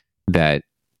guns that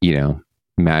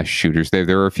mass shooters,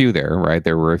 there are a few there, right?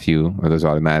 There were a few of those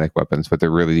automatic weapons, but they're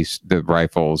really the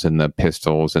rifles and the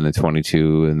pistols and the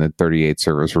 .22 and the .38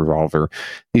 service revolver.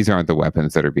 These aren't the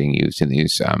weapons that are being used in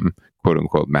these quote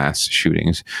unquote mass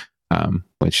shootings,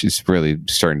 which is really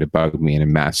starting to bug me in a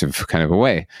massive kind of a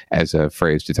way as a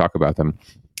phrase to talk about them.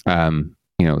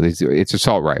 It's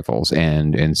assault rifles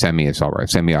and semi-assault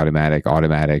rifles, semi-automatic,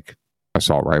 automatic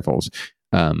assault rifles.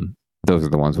 Those are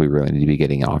the ones we really need to be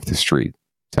getting off the street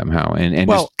somehow, and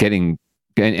just getting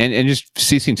and just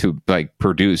ceasing to like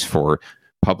produce for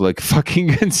public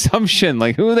fucking consumption.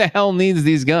 Like, who the hell needs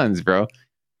these guns, bro?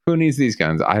 Who needs these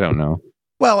guns? I don't know.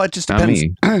 Well, it just depends.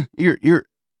 You're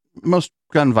most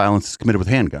gun violence is committed with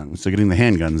handguns, so getting the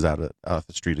handguns out of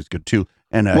the street is good too.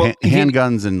 And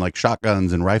handguns and like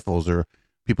shotguns and rifles are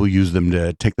people use them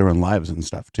to take their own lives and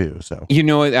stuff too. So you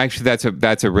know what? Actually,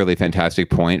 that's a really fantastic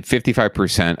point.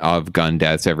 55% of gun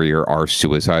deaths every year are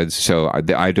suicides. So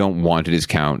I don't want to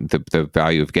discount the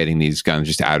value of getting these guns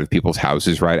just out of people's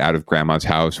houses, right out of grandma's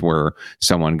house, where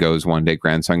someone goes one day,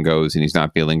 grandson goes, and he's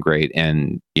not feeling great,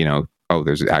 and oh,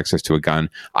 there's access to a gun.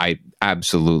 I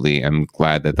absolutely am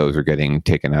glad that those are getting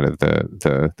taken out of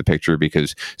the picture,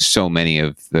 because so many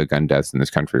of the gun deaths in this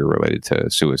country are related to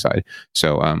suicide.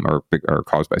 So, or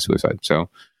caused by suicide. So,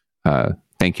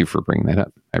 thank you for bringing that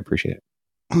up. I appreciate it.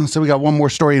 So we got one more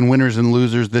story in winners and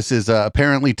losers. This is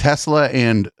apparently Tesla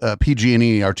and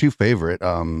PG&E, our two favorite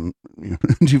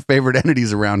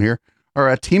entities around here,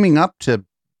 are teaming up to,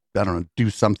 I don't know, do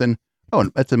something. Oh,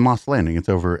 it's in Moss Landing. It's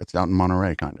out in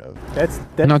Monterey, kind of. That's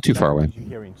not too far away.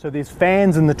 So there's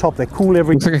fans in the top that cool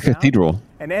everything. Looks like a cathedral.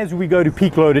 And as we go to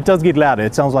peak load, it does get louder.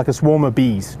 It sounds like a swarm of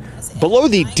bees. Below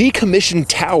the decommissioned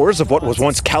towers of what was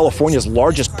once California's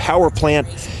largest power plant,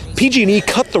 PG&E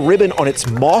cut the ribbon on its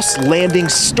Moss Landing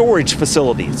storage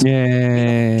facilities.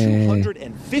 Yay.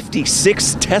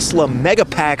 256 Tesla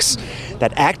Megapacks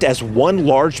that act as one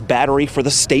large battery for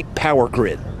the state power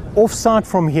grid. Off-site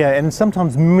from here, and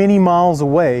sometimes many miles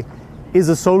away, is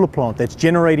a solar plant that's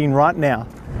generating right now.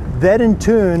 That in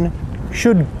turn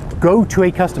should go to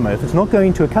a customer. If it's not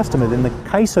going to a customer, then the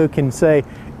CAISO can say,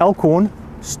 Elkhorn,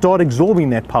 start absorbing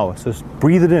that power, so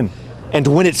breathe it in. And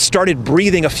when it started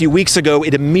breathing a few weeks ago,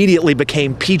 it immediately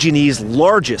became PG&E's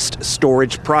largest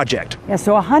storage project. Yeah,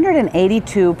 so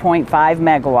 182.5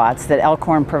 megawatts that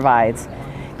Elkhorn provides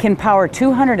can power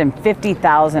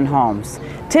 250,000 homes.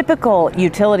 Typical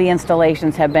utility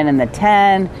installations have been in the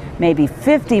 10, maybe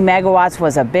 50 megawatts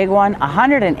was a big one.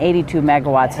 182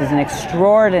 megawatts is an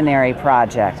extraordinary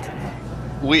project.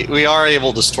 We are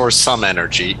able to store some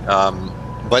energy,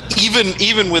 but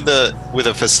even with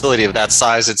a facility of that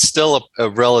size, it's still a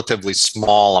relatively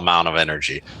small amount of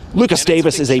energy. Lucas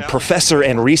Davis is a professor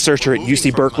and researcher at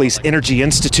UC Berkeley's Energy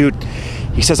Institute.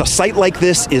 He says a site like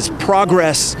this is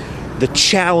progress. The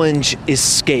challenge is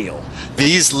scale.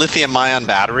 These lithium-ion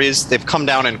batteries, they've come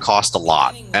down in cost a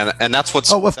lot, and that's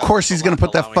what's. Oh, of course he's going to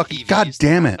put that fucking. God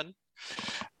damn it!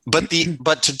 But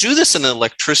to do this in the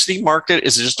electricity market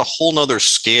is just a whole nother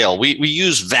scale. We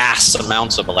use vast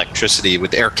amounts of electricity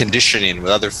with air conditioning,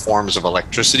 with other forms of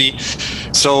electricity.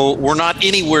 So we're not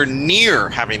anywhere near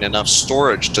having enough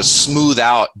storage to smooth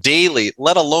out daily,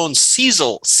 let alone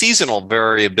seasonal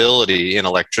variability in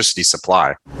electricity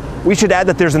supply. We should add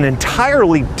that there's an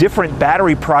entirely different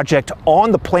battery project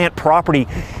on the plant property.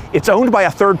 It's owned by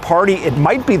a third party. It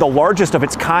might be the largest of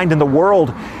its kind in the world,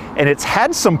 and it's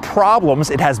had some problems.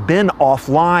 It has been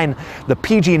offline. The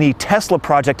PG&E Tesla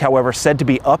project, however, said to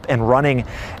be up and running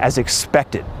as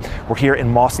expected. We're here in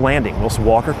Moss Landing. Wilson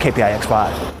Walker, KPIX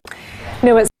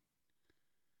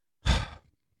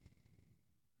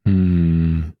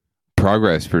 5.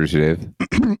 Progress, producer Dave.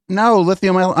 No,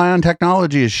 lithium-ion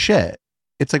technology is shit.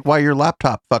 It's like why your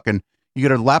laptop you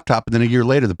get a laptop and then a year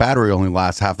later the battery only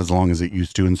lasts half as long as it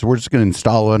used to, and so we're just going to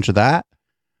install a bunch of that,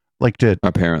 like to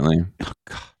apparently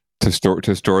to store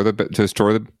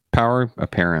the power.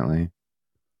 Apparently,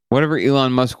 whatever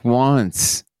Elon Musk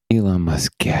wants, Elon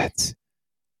Musk gets,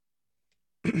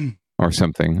 or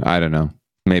something. I don't know.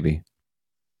 Maybe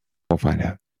we'll find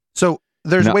out. So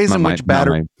there's ways in which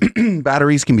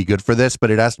batteries can be good for this,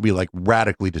 but it has to be like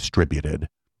radically distributed.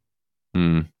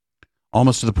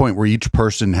 Almost to the point where each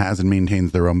person has and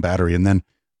maintains their own battery. And then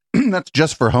that's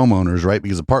just for homeowners, right?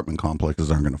 Because apartment complexes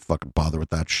aren't going to fucking bother with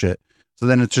that shit. So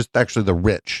then it's just actually the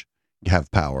rich have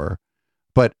power.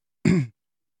 But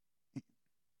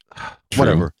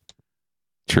whatever.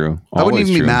 True. I wouldn't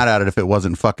even be mad at it if it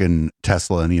wasn't fucking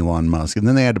Tesla and Elon Musk. And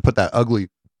then they had to put that ugly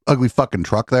fucking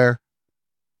truck there.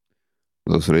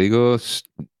 Los ricos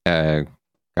cada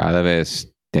vez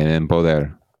tienen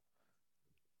poder.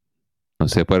 No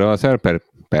se puede hacer,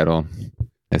 pero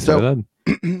es verdad.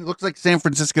 It looks like San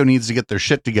Francisco needs to get their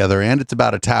shit together, and it's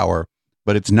about a tower,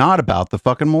 but it's not about the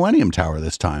fucking Millennium Tower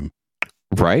this time.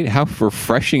 Right? How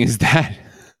refreshing is that?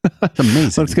 It's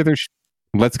amazing.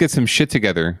 Let's get some shit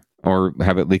together, or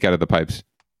have it leak out of the pipes.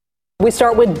 We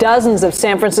start with dozens of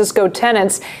San Francisco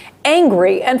tenants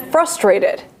angry and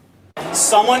frustrated.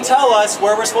 Someone tell us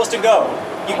where we're supposed to go.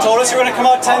 You told us you were going to come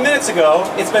out 10 minutes ago.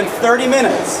 It's been 30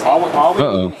 minutes. All we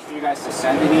need is for you guys to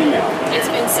send an email. It's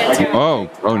been sent.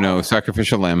 Oh no,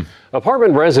 sacrificial lamb.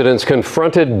 Apartment residents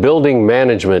confronted building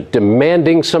management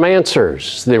demanding some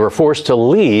answers. They were forced to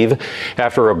leave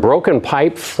after a broken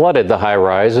pipe flooded the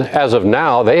high-rise. As of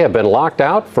now, they have been locked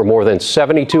out for more than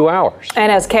 72 hours.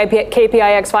 And as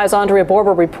KPIX5's Andrea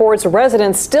Borba reports,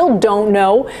 residents still don't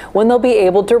know when they'll be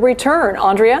able to return.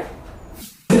 Andrea?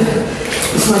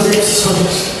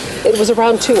 It was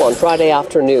around 2 on Friday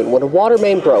afternoon when a water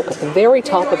main broke at the very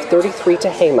top of 33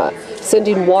 Tehama,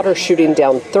 sending water shooting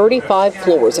down 35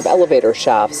 floors of elevator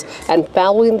shafts and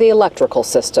fouling the electrical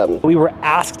system. We were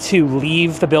asked to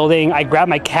leave the building. I grabbed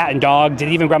my cat and dog,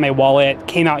 didn't even grab my wallet,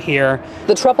 came out here.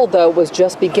 The trouble, though, was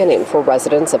just beginning for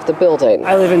residents of the building.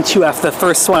 I live in 2F, the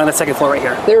first one on the second floor right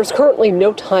here. There's currently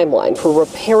no timeline for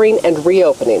repairing and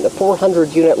reopening the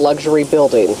 400-unit luxury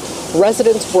building.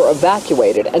 Residents were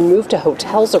evacuated and moved to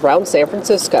hotels around San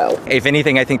Francisco. If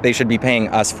anything, I think they should be paying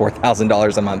us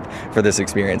 $4,000 a month for this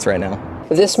experience right now.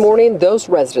 This morning, those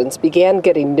residents began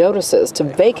getting notices to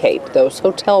vacate those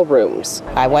hotel rooms.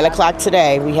 At 1 o'clock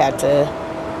today, we had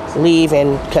to leave,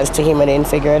 and because Tehama didn't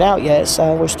figure it out yet,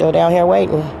 so we're still down here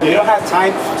waiting. You don't have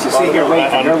time to sit here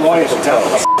waiting. Your lawyers will tell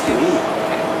us.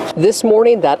 This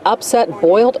morning, that upset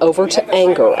boiled over to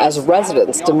anger as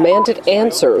residents demanded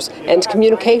answers and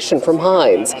communication from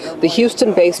Hines, the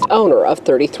Houston-based owner of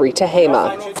 33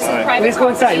 Tehama. Let's go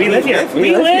inside. We live here.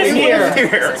 We live here.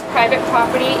 It's private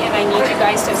property, and I need you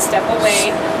guys to step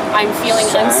away. I'm feeling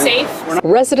unsafe.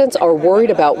 Residents are worried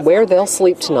about where they'll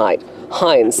sleep tonight.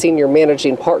 Hines senior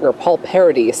managing partner Paul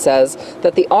Parody says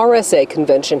that the RSA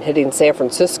convention hitting San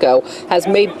Francisco has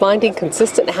made finding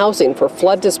consistent housing for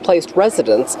flood-displaced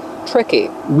residents tricky.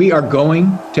 We are going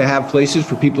to have places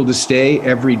for people to stay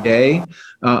every day.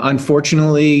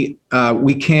 Unfortunately,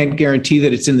 we can't guarantee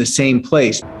that it's in the same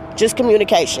place. Just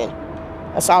communication.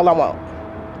 That's all I want.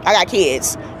 I got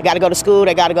kids. They got to go to school.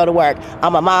 They got to go to work.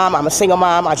 I'm a mom. I'm a single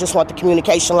mom. I just want the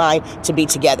communication line to be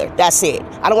together. That's it.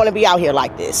 I don't want to be out here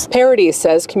like this. Parody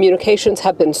says communications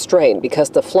have been strained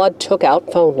because the flood took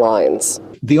out phone lines.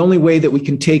 The only way that we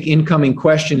can take incoming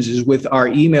questions is with our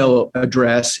email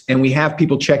address, and we have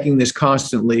people checking this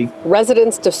constantly.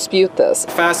 Residents dispute this.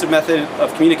 The fastest method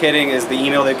of communicating is the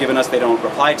email they've given us. They don't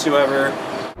reply to ever.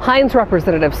 Hines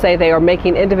representatives say they are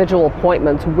making individual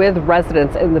appointments with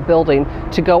residents in the building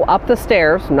to go up the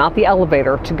stairs, not the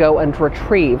elevator, to go and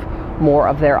retrieve more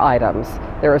of their items.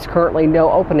 There is currently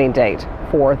no opening date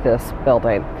for this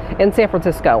building. In San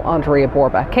Francisco, Andrea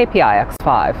Borba,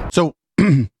 KPIX5. So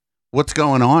what's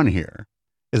going on here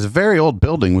is a very old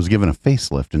building was given a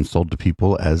facelift and sold to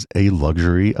people as a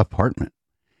luxury apartment.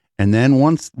 And then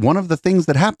once one of the things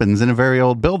that happens in a very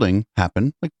old building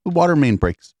happened, like the water main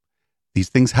breaks. These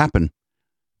things happen.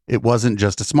 It wasn't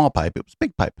just a small pipe, it was a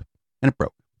big pipe, and it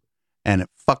broke. And it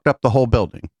fucked up the whole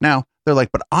building. Now, they're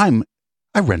like, but I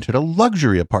rented a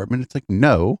luxury apartment. It's like,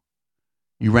 no,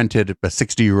 you rented a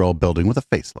 60-year-old building with a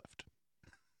facelift.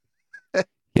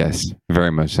 Yes, very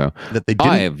much so. That they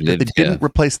didn't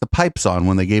replace the pipes on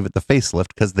when they gave it the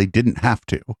facelift because they didn't have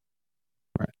to.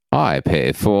 Right. I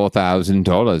pay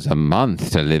 $4,000 a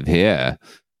month to live here.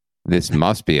 This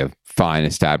must be a fine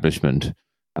establishment.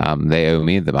 They owe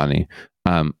me the money.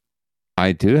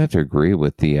 I do have to agree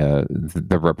with the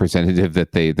representative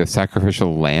that the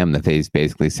sacrificial lamb that they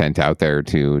basically sent out there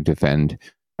to defend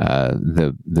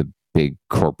the big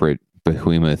corporate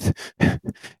behemoth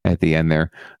at the end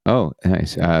there. Oh,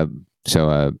 nice.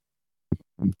 So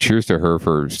cheers to her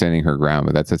for standing her ground,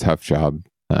 but that's a tough job.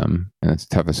 And that's a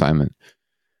tough assignment.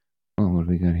 Oh, what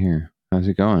do we got here? How's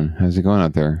it going? How's it going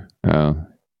out there? Oh.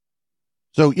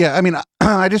 So yeah, I mean,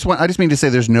 I just mean to say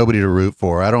there's nobody to root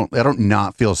for. I don't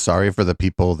not feel sorry for the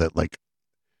people that like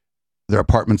their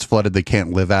apartment's flooded, they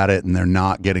can't live at it, and they're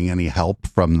not getting any help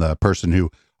from the person who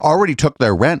already took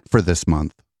their rent for this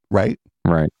month, right?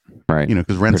 Right. You know,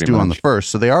 because rent's due on the 1st,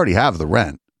 so they already have the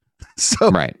rent. So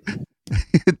right.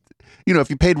 You know, if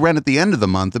you paid rent at the end of the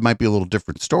month, it might be a little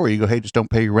different story. You go, hey, just don't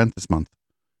pay your rent this month.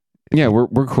 Yeah, we're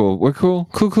cool. We're cool,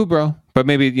 bro. But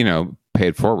maybe, you know, pay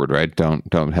it forward, right? Don't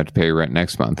have to pay your rent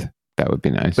next month. That would be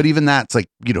nice. But even that's like,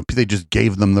 you know, they just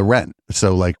gave them the rent.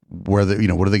 So like, what are they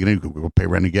going to do? We'll pay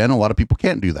rent again. A lot of people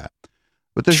can't do that.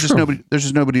 But there's just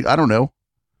nobody. I don't know.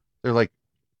 They're like,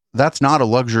 that's not a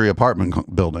luxury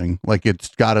apartment building. Like,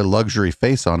 it's got a luxury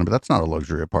face on it, but that's not a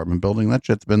luxury apartment building. That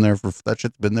shit's been there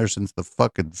since the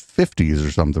fucking 50s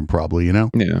or something, probably, you know?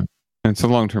 Yeah. And it's a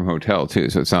long-term hotel too.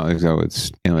 So it's not like though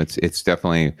it's, you know, it's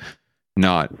definitely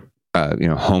not, you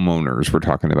know, homeowners we're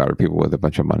talking about, or people with a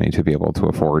bunch of money to be able to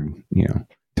afford, you know,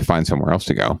 to find somewhere else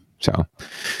to go. So,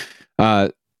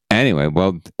 anyway,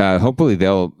 well, hopefully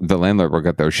the landlord will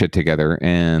get their shit together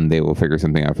and they will figure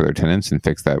something out for their tenants and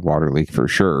fix that water leak for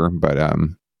sure. But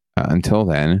until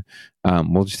then,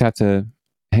 we'll just have to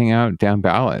hang out down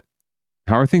ballot.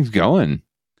 How are things going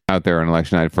out there on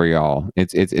election night for y'all?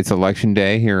 It's election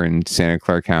day here in Santa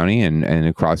Clara County and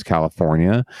across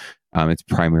California. It's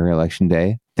primary election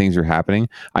day. Things are happening.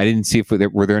 I didn't see if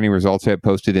were there any results yet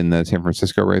posted in the San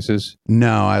Francisco races.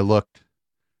 No, I looked.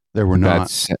 There were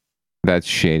not. That's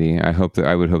shady. I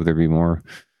would hope there'd be more.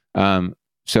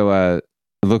 So it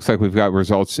looks like we've got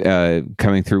results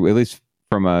coming through, at least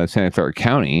from Santa Clara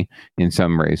County in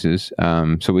some races.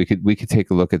 So we could take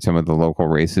a look at some of the local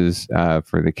races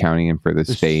for the county and for the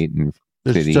state and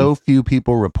there's city. so few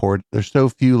people report. There's so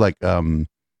few like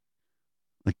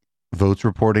votes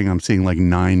reporting. I'm seeing like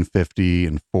 950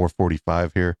 and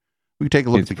 445 here. We can take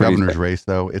a look at the governor's race,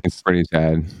 though. It's pretty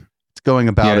sad. It's going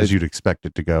about as you'd expect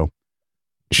it to go.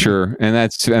 Sure, and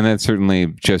that's certainly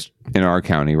just in our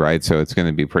county, right? So it's going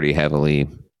to be pretty heavily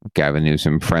Gavin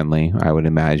Newsom friendly, I would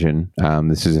imagine.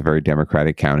 This is a very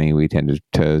Democratic county. We tend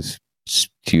to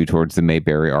skew towards the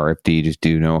Mayberry RFD, just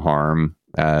do no harm,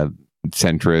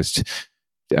 centrist,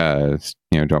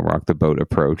 don't rock the boat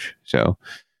approach. So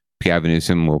Gavin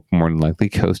Newsom will more than likely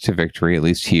coast to victory, at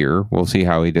least here. We'll see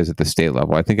how he does at the state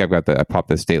level. I think I popped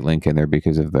the state link in there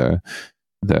because of the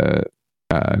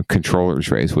controller's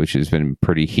race, which has been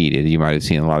pretty heated. You might have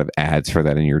seen a lot of ads for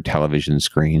that in your television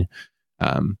screen.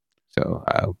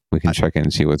 So we can check in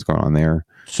and see what's going on there.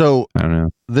 So I don't know.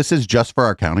 This is just for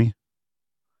our county?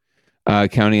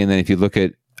 County, and then if you look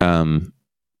at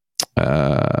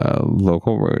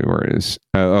local, where it is.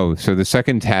 So the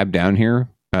second tab down here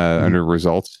under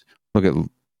results, look at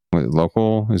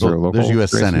local. Is there a local? There's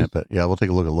U.S. races? Senate, but yeah, we'll take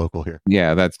a look at local here.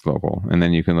 Yeah, that's local. And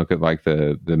then you can look at like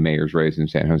the mayor's race in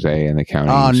San Jose and the county.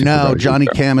 Oh no, Johnny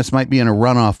Camas might be in a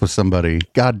runoff with somebody.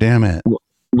 God damn it.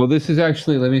 Well, this is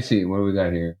actually, let me see. What do we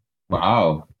got here?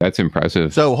 Wow, that's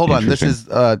impressive. So hold on. This is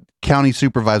County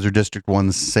Supervisor District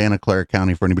 1, Santa Clara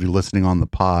County, for anybody listening on the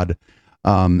pod.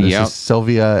 This is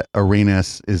Sylvia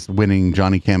Arenas is winning.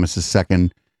 Johnny Camas is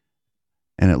second.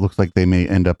 And it looks like they may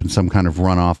end up in some kind of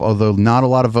runoff, although not a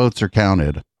lot of votes are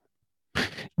counted.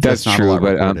 That's true,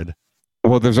 but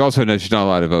well, there's also not a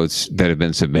lot of votes that have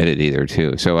been submitted either,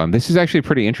 too. So this is actually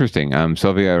pretty interesting.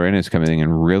 Sylvia Arenas coming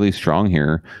in really strong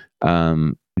here.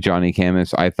 Johnny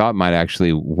Camas, I thought, might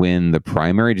actually win the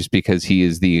primary just because he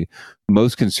is the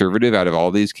most conservative out of all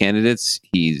these candidates.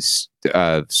 He's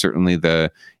certainly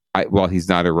while he's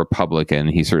not a Republican,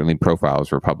 he certainly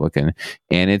profiles Republican,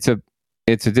 and it's a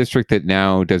district that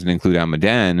now doesn't include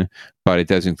Almaden, but it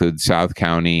does include South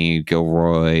County,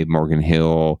 Gilroy, Morgan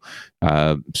Hill,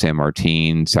 San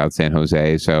Martin, South San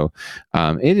Jose. So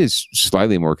it is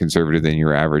slightly more conservative than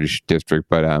your average district,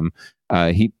 but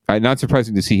not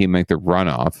surprising to see him make the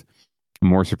runoff.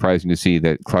 More surprising to see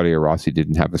that Claudia Rossi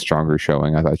didn't have a stronger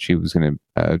showing. I thought she was going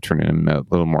to turn in a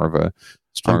little more of a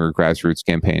stronger grassroots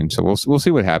campaign. So we'll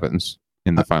see what happens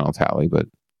in the final tally, but.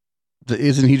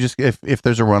 Isn't he just, if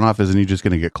there's a runoff, isn't he just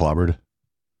going to get clobbered?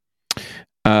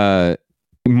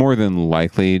 More than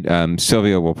likely.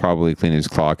 Sylvia will probably clean his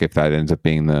clock if that ends up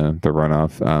being the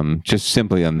runoff, just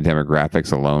simply on the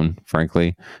demographics alone,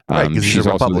 frankly. Right, because she's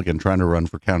a Republican trying to run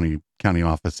for county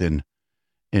office in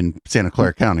Santa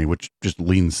Clara County, which just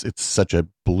leans, it's such a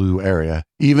blue area.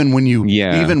 Even when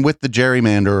even with the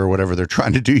gerrymander or whatever they're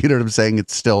trying to do, you know what I'm saying?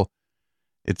 It's still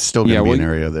going to be an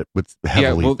area that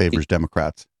heavily favors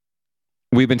Democrats.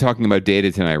 We've been talking about data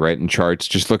tonight, right? And charts.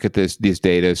 Just look at these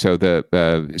data. So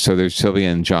so there's Sylvia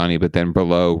and Johnny, but then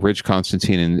below, Rich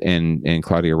Constantine and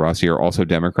Claudia Rossi are also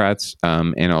Democrats,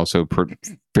 and also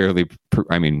fairly.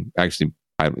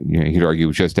 You'd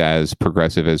argue just as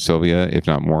progressive as Sylvia, if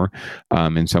not more,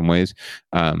 in some ways,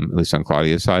 at least on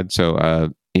Claudia's side.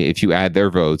 So if you add their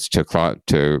votes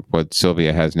to what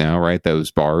Sylvia has now, right,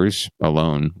 those bars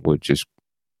alone would just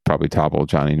probably topple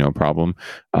Johnny, no problem.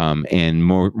 And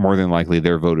more than likely,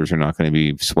 their voters are not going to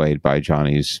be swayed by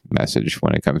Johnny's message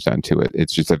when it comes down to it.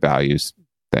 It's just a values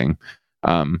thing.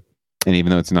 And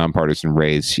even though it's a nonpartisan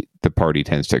race, the party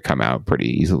tends to come out pretty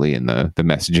easily in the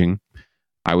messaging.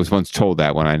 I was once told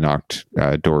that when I knocked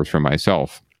doors for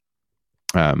myself.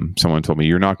 Someone told me,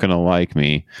 "You're not going to like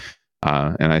me,"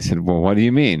 and I said, "Well, what do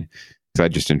you mean?" Because I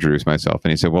just introduced myself,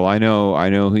 and he said, "Well, I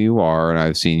know who you are, and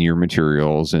I've seen your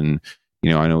materials, and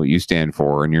I know what you stand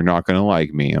for, and you're not going to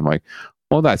like me." I'm like,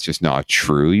 "Well, that's just not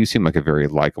true. You seem like a very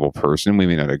likable person. We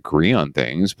may not agree on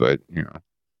things, but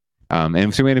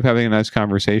and so we ended up having a nice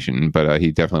conversation. But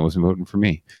he definitely wasn't voting for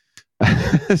me."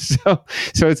 so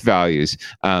it's values,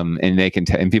 and they can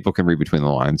and people can read between the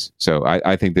lines. So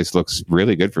I think this looks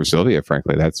really good for Sylvia.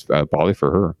 Frankly, that's bally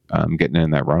for her, getting in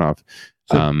that runoff,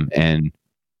 and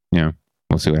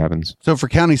we'll see what happens. So for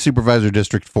County Supervisor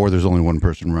District 4, there's only one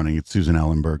person running. It's Susan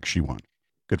Ellenberg. She won.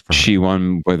 Good for her. She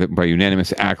won by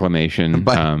unanimous acclamation.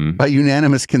 By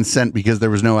unanimous consent, because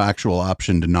there was no actual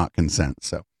option to not consent.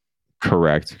 So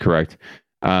correct.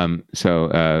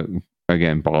 So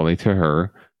again, bally to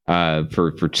her.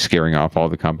 For scaring off all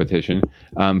the competition.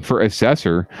 For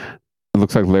assessor, it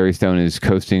looks like Larry Stone is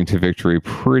coasting to victory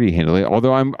pretty handily.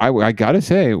 Although I gotta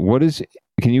say,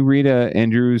 can you read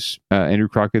Andrew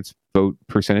Crockett's vote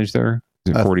percentage there?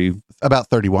 Is it 40? About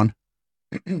 31.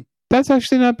 That's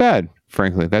actually not bad,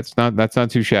 frankly. That's not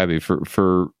too shabby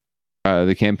for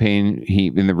the campaign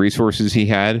and the resources he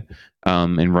had,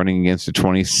 and running against a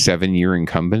 27-year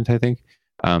incumbent. I think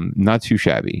not too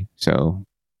shabby. So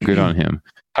good on him.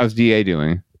 How's DA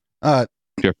doing?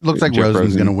 Looks like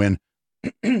Rosen's going to win.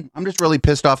 I'm just really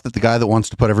pissed off that the guy that wants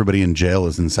to put everybody in jail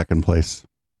is in second place.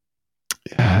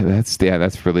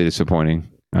 That's really disappointing.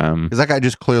 Because that guy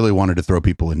just clearly wanted to throw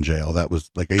people in jail. That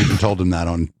was like, I even told him that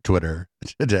on Twitter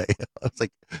today. I was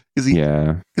like,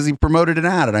 because he promoted an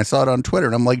ad and I saw it on Twitter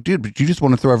and I'm like, dude, but you just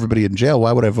want to throw everybody in jail.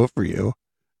 Why would I vote for you?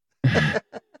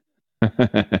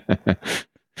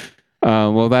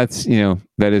 Well, that's,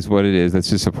 that is what it is. That's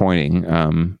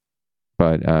disappointing.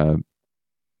 But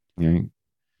you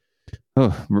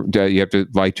have to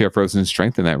like Jeff Rosen's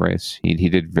strength in that race. He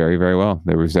did very, very well.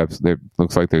 There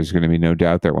looks like there's going to be no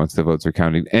doubt there once the votes are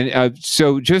counted. And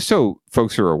so just so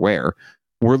folks are aware,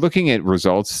 we're looking at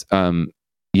results.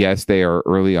 Yes, they are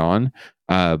early on,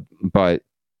 but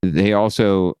they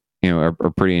also are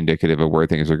pretty indicative of where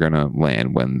things are going to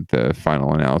land when the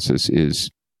final analysis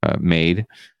is made.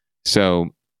 So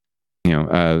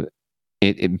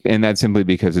and that's simply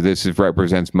because this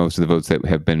represents most of the votes that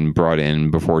have been brought in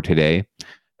before today.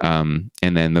 And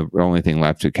then the only thing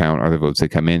left to count are the votes that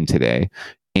come in today.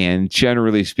 And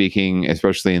generally speaking,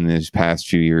 especially in these past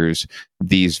few years,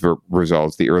 these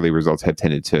results, the early results, have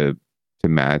tended to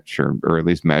match or at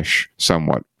least mesh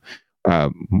somewhat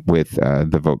with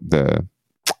the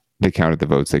count of the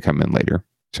votes that come in later.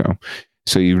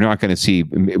 So you're not going to see,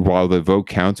 while the vote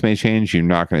counts may change, you're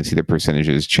not going to see the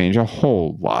percentages change a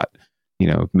whole lot.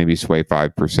 Maybe sway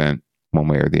 5% one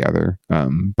way or the other.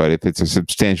 But if it's a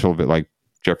substantial bit, like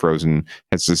Jeff Rosen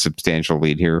has a substantial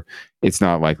lead here, it's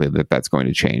not likely that that's going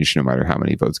to change no matter how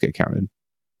many votes get counted.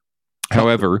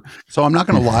 However, so I'm not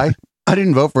going to lie. I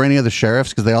didn't vote for any of the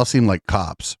sheriffs because they all seem like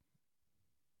cops.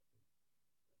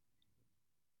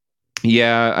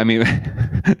 Yeah, I mean,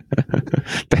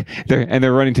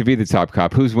 they're running to be the top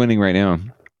cop. Who's winning right now?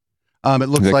 It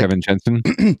looks like Kevin Jensen,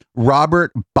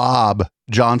 Robert Bob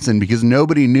Johnson, because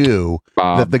nobody knew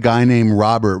that the guy named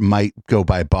Robert might go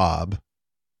by Bob.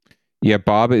 Yeah,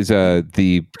 Bob is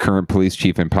the current police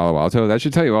chief in Palo Alto. That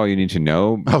should tell you all you need to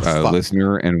know,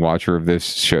 listener and watcher of this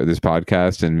show, this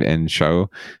podcast and show.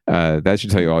 That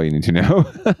should tell you all you need to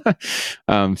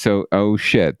know. So, oh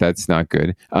shit, that's not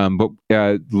good. But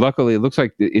luckily, it looks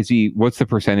like what's the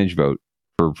percentage vote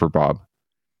for Bob?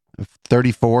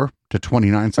 34 to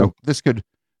 29. So this could,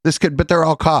 but they're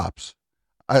all cops.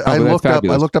 I looked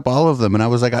up all of them, and I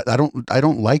was like, I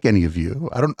don't like any of you.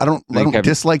 I don't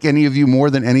dislike any of you more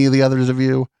than any of the others of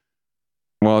you.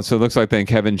 Well, so it looks like then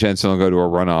Kevin Jensen will go to a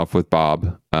runoff with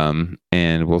Bob,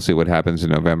 and we'll see what happens in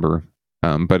November.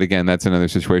 But again, that's another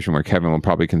situation where Kevin will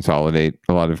probably consolidate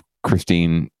a lot of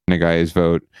Christine Nagaya's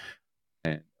vote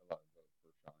and a lot of votes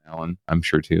for Sean Allen, I'm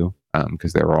sure too,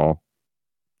 because they're all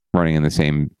running in the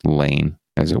same lane,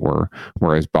 as it were.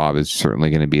 Whereas Bob is certainly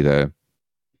going to be the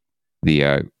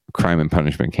crime and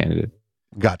punishment candidate.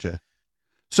 Gotcha.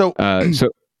 So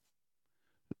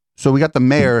we got the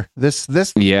mayor. This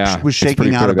was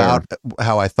shaking out about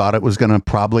how I thought it was going to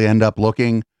probably end up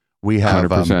looking. We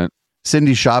have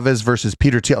Cindy Chavez versus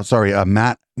Peter Thiel. Sorry,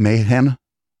 Matt Mahan.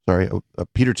 Sorry,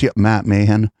 Peter Thiel. Matt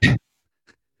Mahan.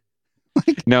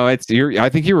 No, I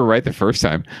think you were right the first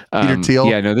time. Peter Thiel.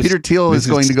 Yeah, no. Peter Thiel is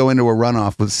going to go into a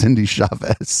runoff with Cindy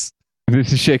Chavez.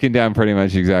 This is shaking down pretty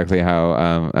much exactly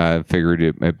how I figured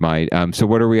it might. So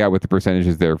what are we at with the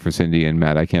percentages there for Cindy and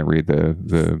Matt? I can't read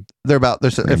the. They're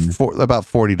about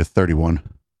 40 to 31.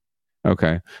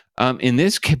 Okay. In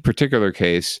this particular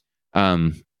case,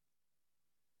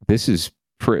 this is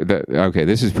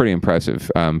pretty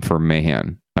impressive for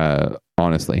Mahan.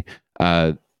 Honestly,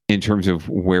 in terms of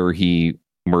where his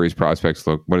prospects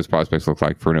look, what his prospects look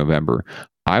like for November,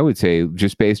 I would say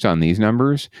just based on these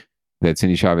numbers, that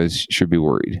Cindy Chavez should be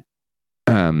worried.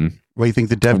 Well, you think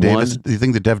the Dev Davis? Do you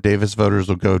think the Dev Davis voters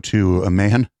will go to a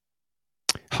Mahan?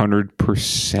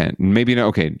 100%. Maybe no.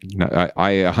 Okay, no,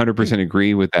 I 100%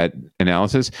 agree with that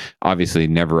analysis. Obviously,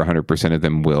 never 100% of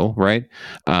them will. Right?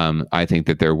 I think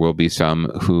that there will be some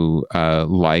who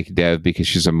like Dev because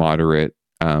she's a moderate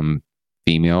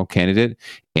female candidate,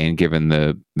 and given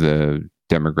the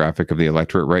demographic of the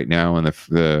electorate right now and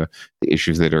the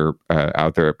issues that are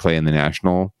out there at play in the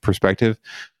national perspective,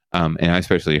 And I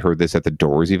especially heard this at the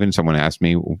doors. Even someone asked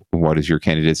me, "What is your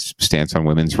candidate's stance on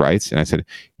women's rights?" And I said,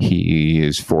 "He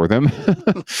is for them."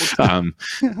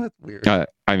 That's weird.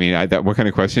 I mean, what kind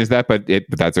of question is that? But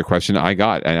that's a question I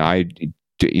got, and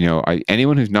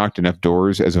anyone who's knocked enough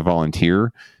doors as a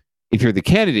volunteer, if you're the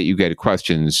candidate, you get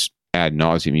questions ad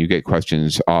nauseum. You get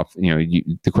questions off,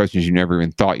 the questions you never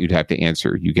even thought you'd have to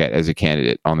answer, you get as a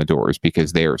candidate on the doors,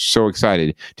 because they are so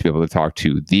excited to be able to talk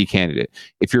to the candidate.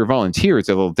 If you're a volunteer, it's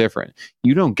a little different.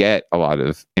 You don't get a lot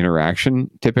of interaction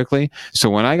typically. So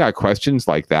when I got questions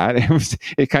like that,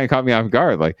 it kind of caught me off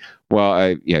guard. Like,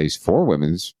 well, he's for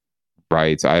women's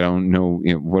rights. I don't know,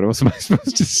 what else am I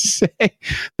supposed to say?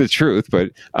 The truth.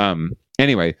 But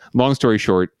anyway, long story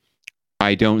short,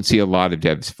 I don't see a lot of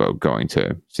Deb's vote going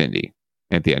to Cindy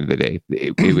at the end of the day.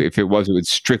 If it would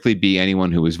strictly be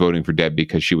anyone who was voting for Deb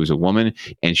because she was a woman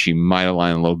and she might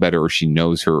align a little better, or she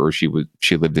knows her, or she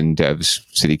lived in Deb's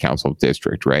city council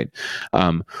district, right?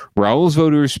 Raul's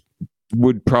voters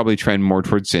would probably trend more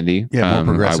towards Cindy. Yeah,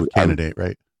 more progressive candidate,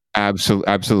 right?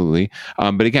 Absolutely.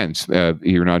 But again,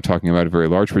 you're not talking about a very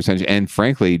large percentage. And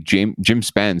frankly, Jim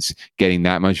Spence getting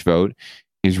that much vote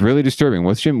is really disturbing.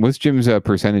 What's Jim's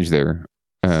percentage there?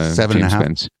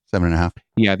 7.5. 7.5.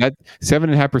 Yeah, that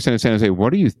 7.5% of San Jose.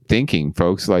 What are you thinking,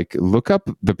 folks? Like, look up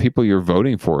the people you're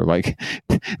voting for. Like,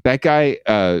 that guy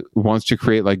wants to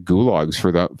create like gulags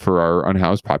for our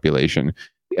unhoused population.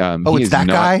 It's that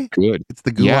guy. Good. It's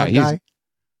the gulag guy.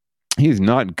 He's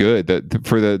not good.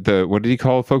 For the what did he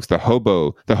call it, folks? The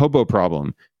hobo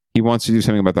problem. He wants to do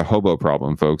something about the hobo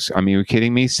problem, folks. I mean, you're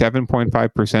kidding me?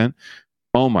 7.5%.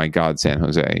 Oh my God, San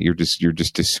Jose, you're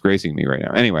just disgracing me right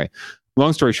now. Anyway,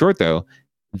 long story short, though,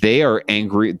 they are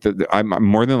angry. I'm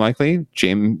more than likely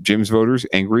Jim's voters,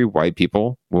 angry white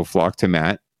people, will flock to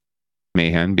Matt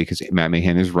Mahan, because Matt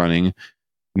Mahan is running,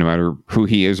 no matter who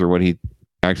he is or what he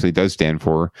actually does stand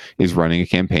for, is running a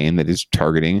campaign that is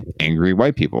targeting angry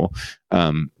white people.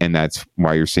 And that's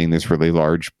why you're seeing this really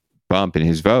large bump in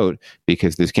his vote,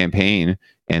 because this campaign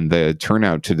and the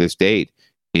turnout to this date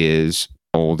is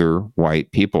older white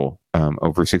people,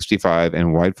 over 65,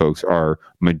 and white folks are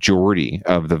majority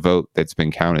of the vote that's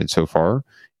been counted so far,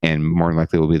 and more than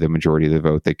likely will be the majority of the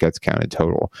vote that gets counted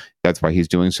total. That's why he's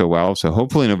doing so well. So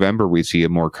hopefully in November we see a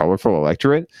more colorful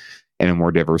electorate and a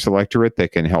more diverse electorate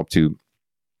that can help to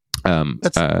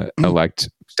elect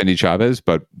Cindy Chavez.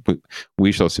 But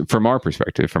we shall see, from our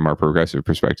perspective, from our progressive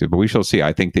perspective, but we shall see.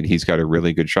 I think that he's got a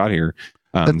really good shot here.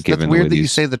 That's weird that you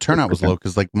say the turnout was low,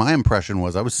 because like my impression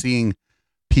was I was seeing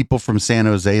people from San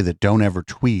Jose that don't ever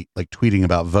tweet, like tweeting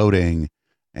about voting,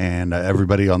 and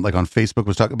everybody on Facebook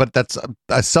was talking. But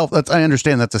I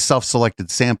understand that's a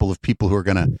self-selected sample of people who are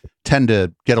going to tend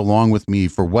to get along with me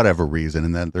for whatever reason,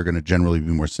 and then they're going to generally be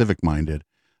more civic minded.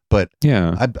 But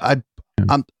yeah, I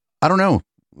don't know.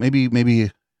 Maybe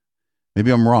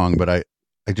I'm wrong, but I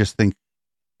just think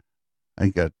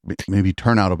maybe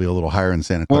turnout will be a little higher in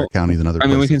Santa Clara County than other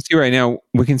places. We can see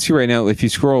right now, if you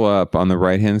scroll up on the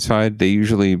right-hand side, they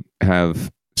usually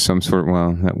have some sort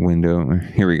of, that window,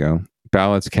 here we go.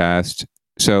 Ballots cast.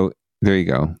 So there you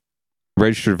go.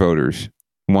 Registered voters,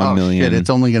 1 million. Shit, it's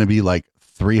only going to be like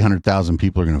 300,000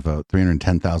 people are going to vote.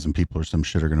 310,000 people or some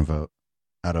shit are going to vote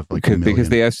out of like because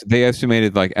they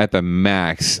estimated like at the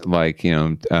max, like,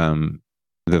 the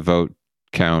vote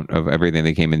count of everything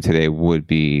that came in today would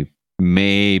be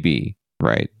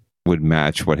would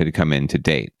match what had come in to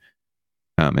date,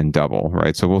 and double,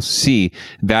 right? So we'll see.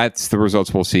 That's the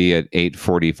results we'll see at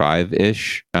 8:45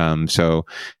 ish. So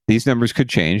these numbers could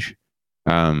change,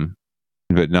 but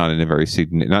not in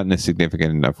a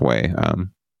significant enough way.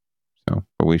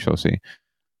 But we shall see.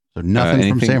 So nothing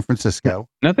from San Francisco.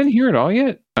 Nothing here at all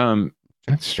yet.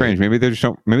 That's strange. Maybe they just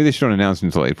don't announce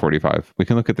until 8:45. We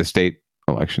can look at the state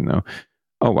election though.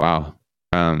 Oh wow.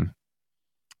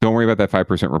 Don't worry about that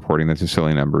 5% reporting. That's a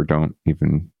silly number. Don't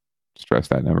even stress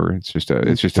that number. It's just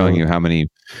telling you how many.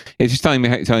 It's just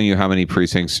telling you how many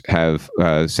precincts have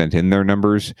sent in their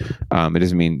numbers.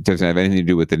 It doesn't have anything to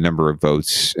do with the number of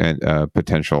votes and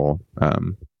potential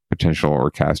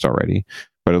or cast already.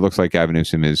 But it looks like Gavin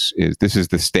Newsom is this is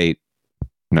the state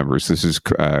numbers. This is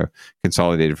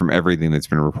consolidated from everything that's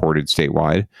been reported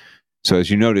statewide. So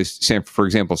as you noticed, for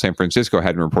example, San Francisco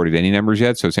hadn't reported any numbers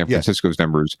yet. So San Francisco's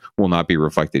numbers will not be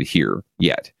reflected here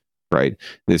yet, right?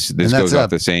 This goes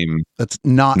off the same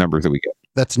numbers that we get.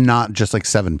 That's not just like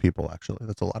 7 people, actually.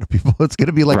 That's a lot of people. It's going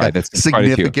to be like a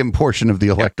significant portion of the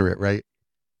electorate, right?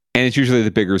 And it's usually the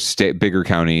bigger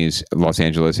counties: Los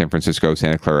Angeles, San Francisco,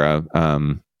 Santa Clara,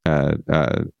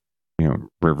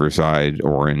 Riverside,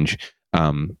 Orange,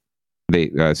 San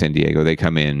Diego. They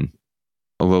come in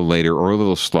a little later or a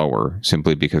little slower,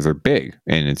 simply because they're big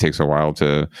and it takes a while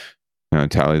to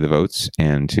tally the votes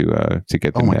and to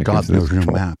get them. Oh my God, there's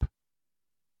no map.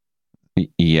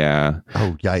 Yeah.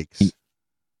 Oh, yikes.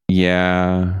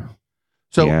 Yeah.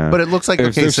 So, yeah. but it looks like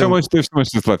there's so much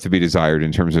that's left to be desired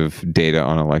in terms of data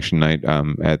on election night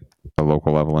at a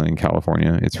local level and in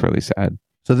California. It's really sad.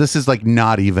 So this is like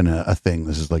not even a thing.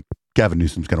 This is like Gavin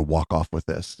Newsom's going to walk off with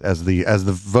this as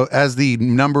the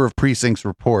number of precincts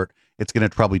report. It's going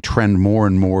to probably trend more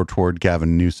and more toward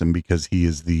Gavin Newsom because he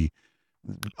is the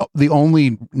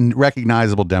only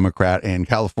recognizable Democrat, and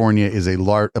California is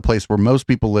a place where most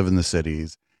people live in the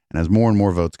cities. And as more and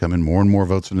more votes come in, more and more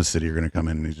votes from the city are going to come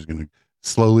in, and he's just going to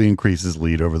slowly increase his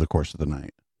lead over the course of the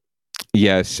night.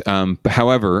 Yes.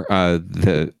 However,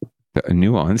 the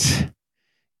nuance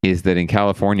is that in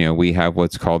California, we have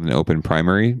what's called an open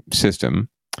primary system.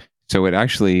 So it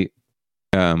actually,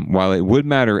 while it would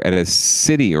matter at a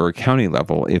city or a county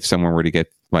level, if someone were to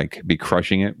be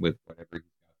crushing it with whatever,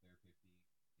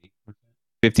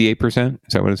 58%,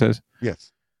 is that what it says?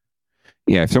 Yes.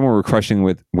 Yeah, if someone were crushing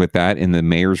with that in the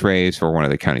mayor's race or one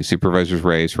of the county supervisors'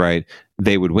 race, right,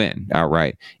 they would win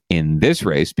outright. In this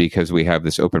race, because we have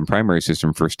this open primary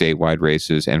system for statewide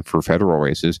races and for federal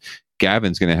races,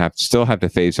 Gavin's going to still have to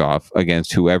face off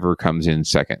against whoever comes in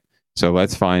second. So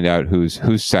let's find out who's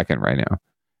second right now.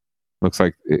 Looks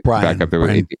like back up there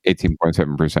with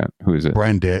 18.7%. Who is it?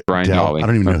 Brian Dahle. I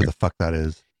don't even know who the fuck that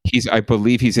is. I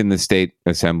believe he's in the state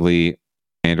assembly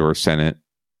and or Senate.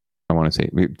 I want to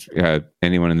say,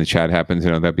 anyone in the chat happens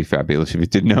to know, that'd be fabulous if you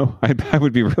did know. I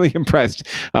would be really impressed.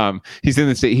 He's in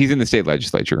the state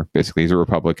legislature. Basically, he's a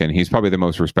Republican. He's probably the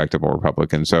most respectable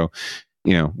Republican. So,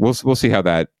 we'll see how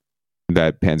that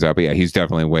pans out. But yeah, he's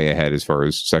definitely way ahead as far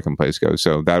as second place goes.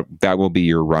 So that will be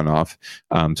your runoff.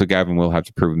 So Gavin will have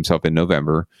to prove himself in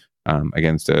November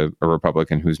against a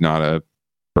Republican who's not a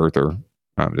birther.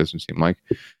 It doesn't seem like.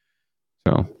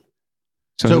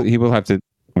 So he will have to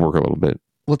work a little bit.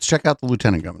 Let's check out the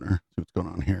lieutenant governor. See what's going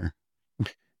on here.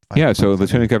 Yeah, so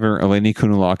Lieutenant Governor Eleni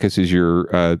Kounalakis is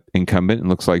your incumbent, and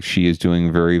looks like she is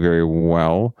doing very, very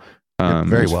well.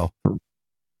 Very well.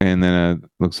 And then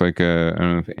looks like I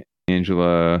don't know if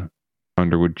Angela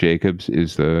Underwood Jacobs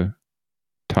is the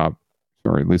top,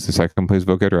 or at least the second place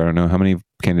vote getter. I don't know how many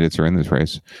candidates are in this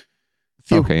race.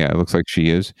 Okay, yeah, it looks like she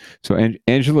is. So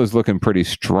Angela's looking pretty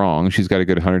strong. She's got a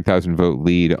good 100,000 vote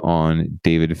lead on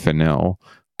David Fennell.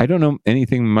 I don't know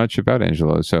anything much about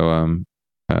Angela, so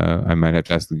I might have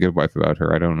to ask the good wife about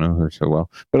her. I don't know her so well.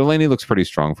 But Eleni looks pretty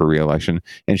strong for re-election,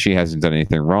 and she hasn't done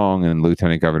anything wrong, and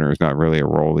lieutenant governor is not really a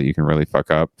role that you can really fuck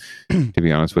up, to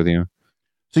be honest with you.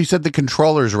 So you said the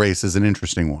controller's race is an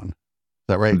interesting one. Is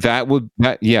that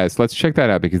right? Yes, let's check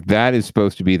that out, because that is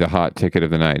supposed to be the hot ticket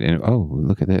of the night. And oh,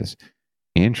 look at this.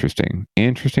 Interesting.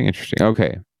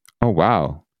 Okay. Oh,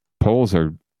 wow. Polls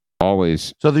are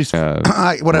always so these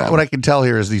what I can tell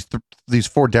here is these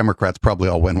four Democrats probably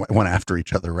all went after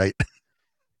each other, right?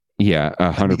 Yeah,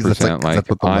 100%. That's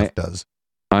what the left does.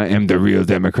 I am the real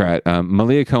Democrat.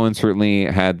 Malia Cohen certainly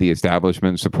had the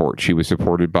establishment support. She was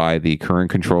supported by the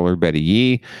current controller, Betty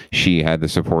Yee. She had the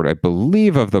support, I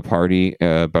believe, of the party,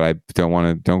 but I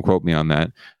don't quote me on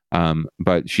that.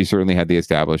 But she certainly had the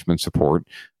establishment support.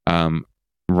 Ron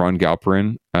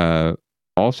Galperin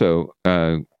also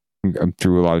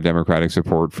through a lot of Democratic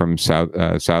support from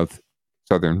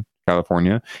Southern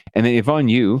California. And then Yvonne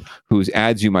Yu, whose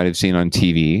ads you might have seen on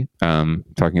TV,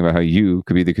 talking about how you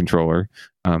could be the controller.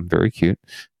 Very cute.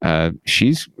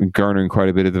 She's garnering quite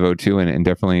a bit of the vote too, and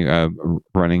definitely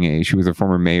she was a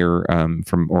former mayor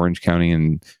from Orange County,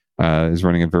 and is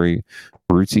running a very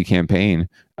rootsy campaign,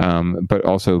 but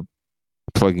also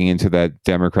plugging into that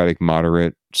Democratic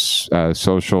moderate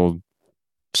social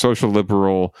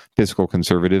liberal fiscal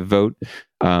conservative vote,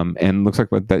 and looks like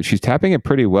that she's tapping it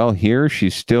pretty well here.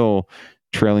 She's still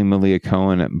trailing Malia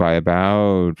Cohen by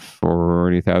about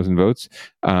 40,000 votes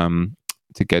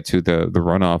to get to the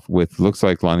runoff. With looks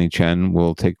like Lonnie Chen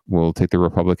will take the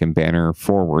Republican banner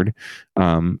forward.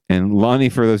 And Lonnie,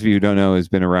 for those of you who don't know, has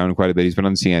been around quite a bit. He's been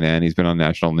on CNN. He's been on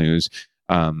national news.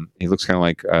 He looks kind of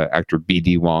like actor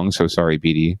BD Wong. So sorry,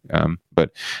 BD.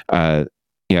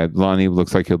 Yeah, Lonnie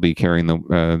looks like he'll be carrying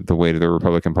the weight of the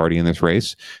Republican Party in this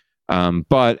race.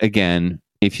 But again,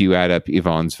 if you add up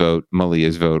Yvonne's vote,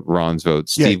 Malia's vote, Ron's vote,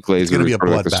 Steve Glazer, it's going to be a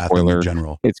bloodbath in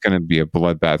general. It's going to be a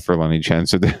bloodbath for Lonnie Chen.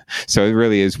 So it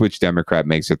really is which Democrat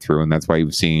makes it through, and that's why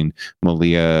you've seen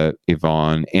Malia,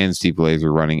 Yvonne, and Steve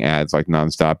Glazer running ads like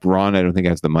nonstop. Ron, I don't think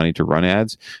has the money to run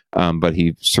ads, but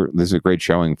this is a great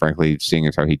showing, frankly, seeing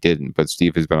as how he didn't. But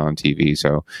Steve has been on TV,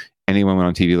 so anyone went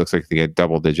on TV looks like they get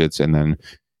double digits, and then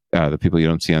the people you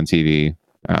don't see on TV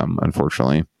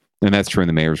unfortunately. And that's true in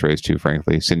the mayor's race too,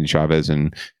 frankly. Cindy Chavez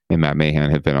and Matt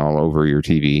Mahan have been all over your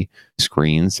TV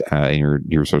screens and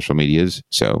your social medias.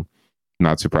 So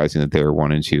not surprising that they're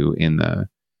 1 and 2 in the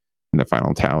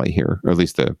final tally here, or at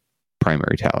least the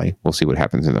primary tally. We'll see what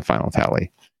happens in the final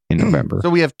tally in November. So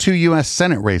we have 2 U.S.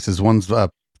 Senate races. One's a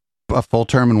full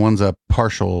term and one's a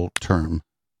partial term.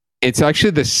 It's actually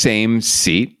the same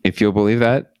seat, if you'll believe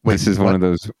that. Wait, this is what? one of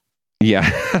those. Yeah.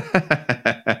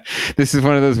 This is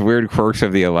one of those weird quirks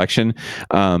of the election,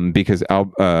 because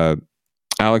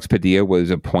Alex Padilla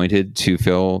was appointed to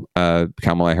fill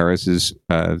Kamala Harris's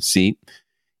seat.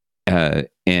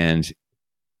 And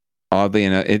oddly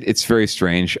enough, it's very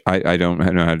strange. I don't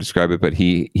know how to describe it, but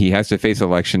he has to face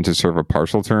election to serve a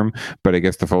partial term, but I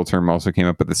guess the full term also came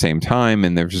up at the same time.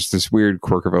 And there's just this weird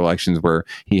quirk of elections where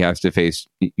you have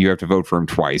to vote for him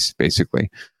twice, basically.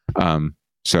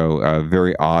 So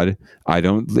very odd.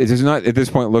 It does not at this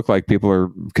point look like people are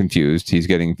confused. He's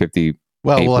getting 58%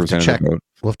 We'll have to check. of the vote.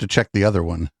 We'll have to check the other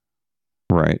one.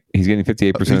 Right. He's getting 58%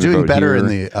 of the vote. He's doing better here. in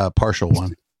the partial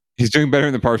one. He's doing better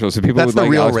in the partial. So people That's would the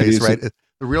like real Alex race, Padilla. right?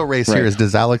 The real race here is,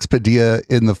 does Alex Padilla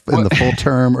in the full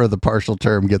term or the partial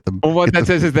term get the? Well, what that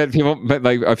says is that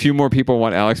a few more people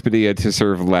want Alex Padilla to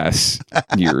serve less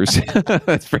years.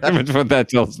 That's pretty much what that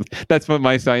tells. That's what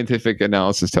my scientific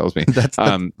analysis tells me. That's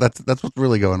what's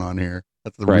really going on here.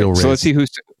 That's the right. real race. So let's see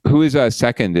who is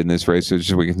second in this race, so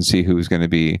just we can see who's going to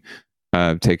be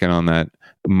taking on that.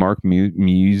 Mark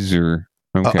Muser.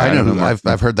 Okay, I know.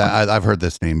 I've heard that. I've heard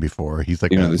this name before. He's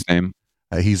like, you know this name.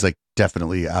 He's like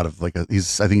definitely out of like I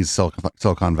think he's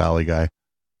Silicon Valley guy.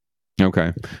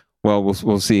 Okay. Well,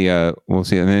 we'll see. We'll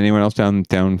see. And then anyone else down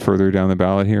further down the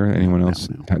ballot here? Anyone else?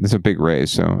 No. This is a big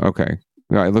race. So okay.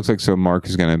 It looks like Mark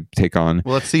is going to take on.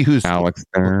 Well, let's see who's Alex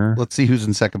there. Let's see who's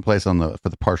in second place for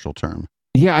the partial term.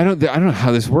 Yeah, I don't know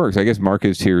how this works. I guess Mark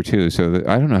is here too. So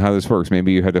I don't know how this works.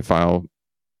 Maybe you had to file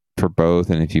for both,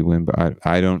 and if you win, but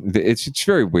I don't. It's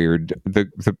very weird.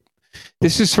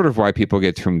 This is sort of why people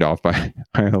get turned off by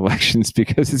elections,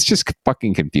 because it's just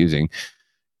fucking confusing.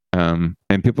 And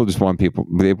people just want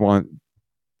they want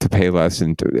to pay less,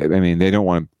 and they don't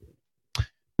want.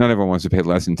 Not everyone wants to pay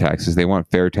less in taxes. They want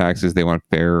fair taxes. They want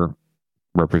fair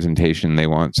representation. They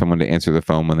want someone to answer the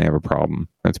phone when they have a problem.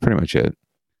 That's pretty much it.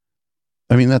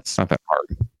 I mean, that's not that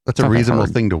hard. That's a reasonable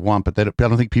thing to want, but I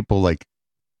don't think people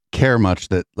care much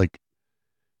that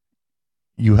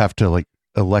you have to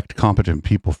elect competent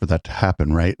people for that to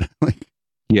happen, right?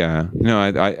 Yeah, no,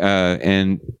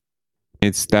 and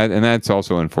it's that, and that's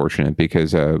also unfortunate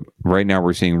because right now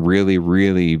we're seeing really,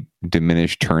 really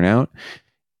diminished turnout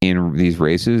in these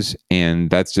races, and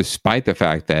that's despite the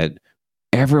fact that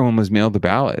everyone was mailed the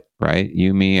ballot, right?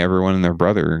 You, me, everyone and their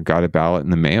brother got a ballot in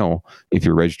the mail if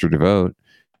you're registered to vote,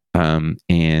 and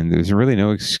there's really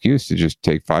no excuse to just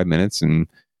take 5 minutes and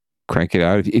crank it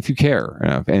out if you care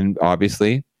enough. And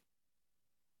obviously,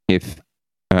 if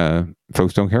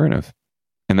folks don't care enough,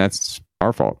 and that's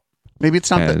our fault. Maybe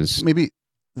it's not that. Maybe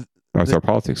that's our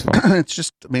politics fault. It's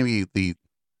just maybe the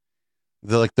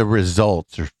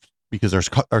results, or because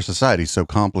our society is so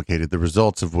complicated. The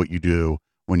results of what you do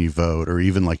when you vote, or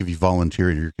even if you volunteer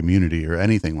in your community or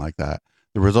anything like that,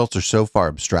 the results are so far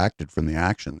abstracted from the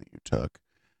action that you took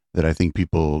that I think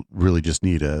people really just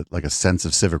need a sense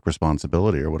of civic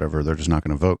responsibility or whatever. They're just not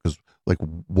going to vote because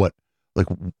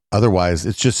otherwise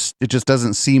it just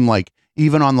doesn't seem like,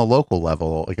 even on the local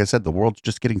level, like I said, the world's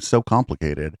just getting so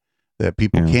complicated that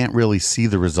people can't really see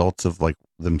the results of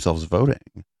themselves voting.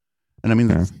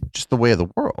 And it's just the way of the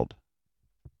world.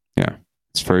 Yeah,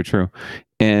 it's very true.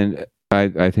 And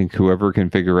I think whoever can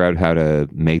figure out how to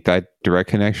make that direct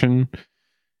connection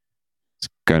is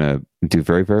going to do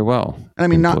very, very well.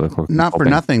 And not for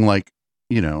nothing,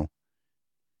 you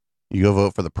go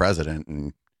vote for the president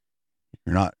and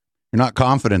you're not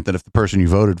confident that if the person you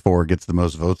voted for gets the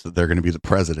most votes that they're going to be the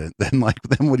president. Then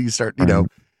what do you start,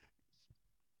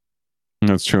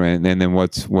 That's true. And then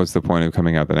what's the point of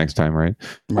coming out the next time, right?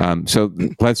 So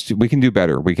we can do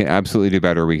better. We can absolutely do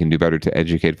better. We can do better to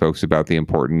educate folks about the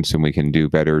importance, and we can do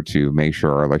better to make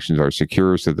sure our elections are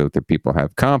secure so that the people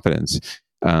have confidence.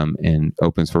 And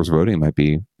open source voting might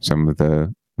be some of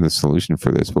the solution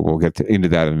for this, but we'll get into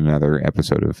that in another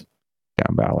episode of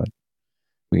Down Ballot.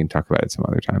 We can talk about it some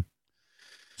other time.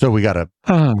 So we got a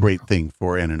great thing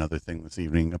and another thing this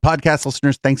evening. Podcast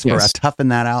listeners, thanks for toughing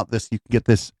that out. You can get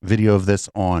this video of this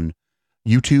on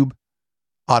YouTube,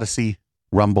 Odyssey,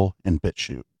 Rumble, and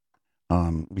BitChute.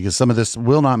 Because some of this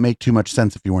will not make too much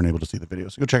sense if you weren't able to see the video.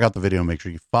 So go check out the video and make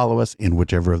sure you follow us in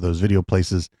whichever of those video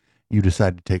places you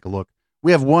decide to take a look.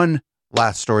 We have one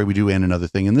last story we do and another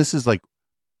thing. And this is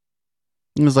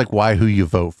It was like why who you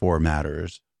vote for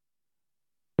matters.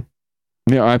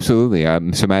 Yeah, absolutely.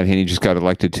 So Matt Haney just got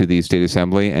elected to the state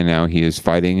assembly, and now he is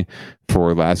fighting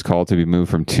for last call to be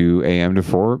moved from 2 a.m. to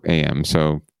 4 a.m.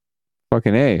 So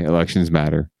fucking A, elections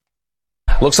matter.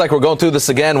 Looks like we're going through this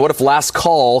again. What if last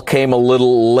call came a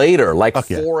little later, like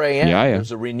 4 a.m.?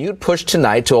 There's a renewed push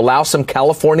tonight to allow some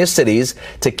California cities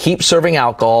to keep serving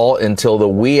alcohol until the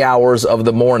wee hours of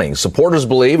the morning. Supporters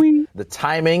believe the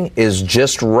timing is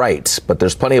just right, but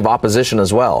there's plenty of opposition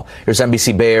as well. Here's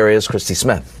NBC Bay Area's Christy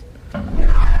Smith.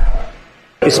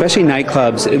 Especially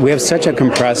nightclubs, we have such a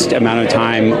compressed amount of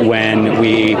time when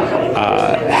we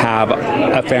have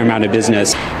a fair amount of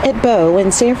business. At Beau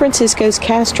in San Francisco's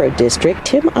Castro district,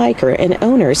 Tim Eicher, an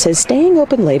owner, says staying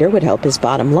open later would help his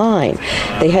bottom line.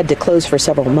 They had to close for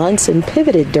several months and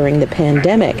pivoted during the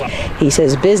pandemic. He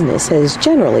says business has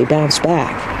generally bounced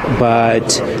back.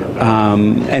 But,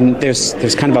 and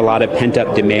there's kind of a lot of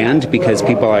pent-up demand because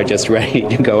people are just ready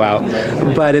to go out.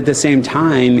 But at the same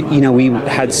time, you know, we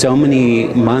had so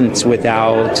many months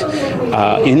without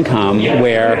income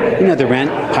where, you know, the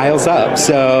rent piles up.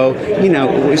 So, you know,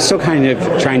 we're still kind of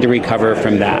trying to recover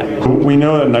from that. We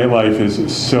know that nightlife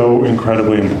is so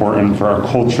incredibly important for our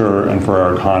culture and for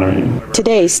our economy.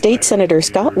 Today, State Senator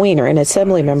Scott Wiener and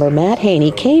Assemblymember Matt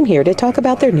Haney came here to talk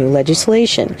about their new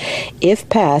legislation. If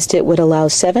passed, it would allow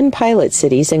 7 pilot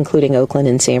cities, including Oakland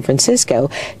and San Francisco,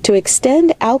 to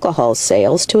extend alcohol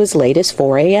sales to as late as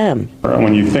 4 a.m.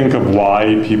 When you think of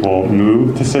why people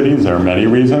move to cities, there are many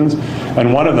reasons,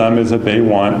 and one of them is that they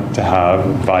want to have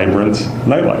vibrant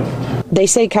nightlife. They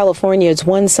say California's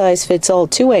one-size-fits-all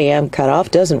 2 a.m.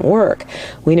 cutoff doesn't work.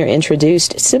 Wiener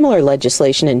introduced similar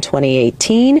legislation in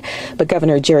 2018, but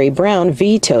Governor Jerry Brown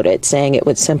vetoed it, saying it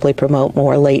would simply promote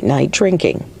more late-night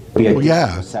drinking. We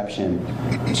have perception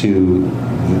to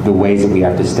the ways that we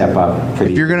have to step up.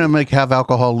 If you're going to have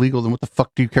alcohol legal, then what the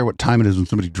fuck do you care what time it is when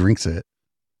somebody drinks it?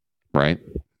 Right.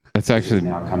 That's actually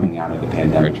now coming out of the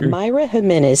pandemic. Myra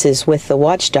Jimenez is with the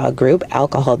watchdog group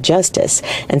Alcohol Justice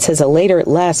and says a later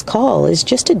last call is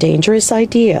just a dangerous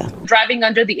idea. Driving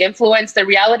under the influence, the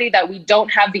reality that we don't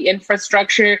have the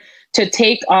infrastructure to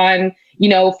take on, you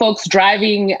know, folks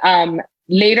driving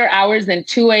later hours than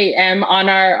 2 a.m. on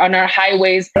our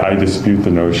highways. I dispute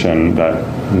the notion that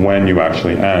when you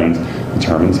actually end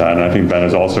determines that. And I think Ben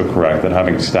is also correct that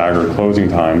having staggered closing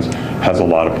times has a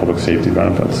lot of public safety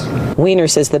benefits. Wiener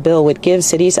says the bill would give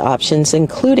cities options,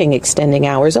 including extending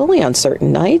hours only on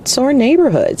certain nights or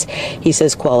neighborhoods. He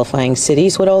says qualifying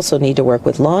cities would also need to work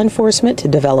with law enforcement to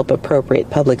develop appropriate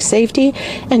public safety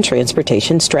and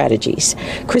transportation strategies.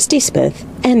 Christy Smith,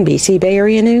 NBC Bay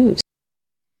Area News.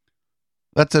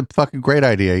 That's a fucking great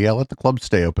idea. Yeah, let the clubs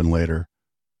stay open later.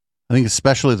 I think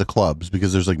especially the clubs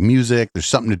because there's like music, there's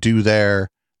something to do there.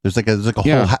 There's like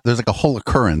a whole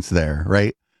occurrence there,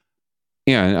 right?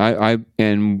 Yeah, and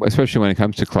and especially when it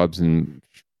comes to clubs and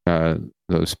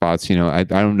those spots, you know, I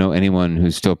don't know anyone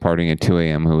who's still partying at 2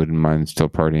 a.m. who wouldn't mind still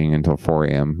partying until 4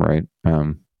 a.m. Right?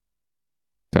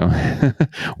 So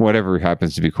whatever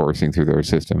happens to be coursing through their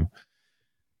system,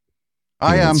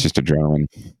 it's just adrenaline.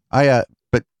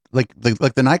 But like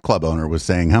the nightclub owner was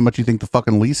saying, how much do you think the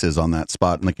fucking lease is on that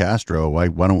spot in the Castro? Why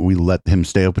don't we let him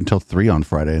stay open until 3 on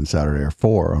Friday and Saturday, or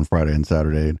 4 on Friday and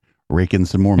Saturday, and rake in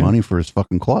some more money for his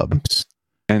fucking club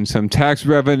and some tax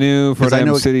revenue for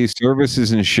them city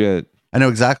services and shit. I know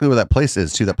exactly where that place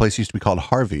is too. That place used to be called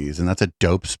Harvey's, and that's a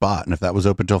dope spot. And if that was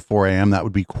open till 4 a.m., that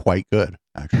would be quite good,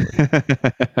 actually.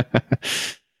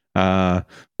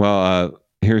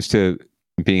 Here's to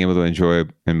being able to enjoy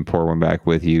and pour one back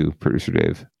with you, Producer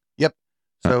Dave. Yep.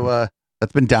 So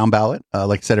that's been Down Ballot.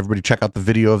 Like I said, everybody check out the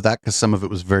video of that because some of it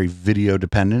was very video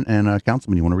dependent. And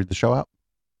Councilman, you want to read the show out?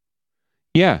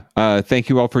 Yeah. Thank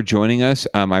you all for joining us.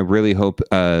 I really hope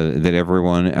that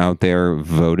everyone out there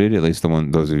voted, at least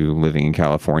those of you living in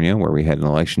California where we had an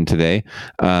election today,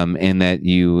 and that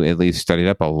you at least studied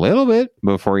up a little bit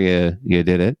before you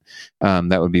did it.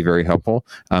 That would be very helpful.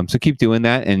 So keep doing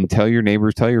that and tell your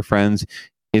neighbors, tell your friends.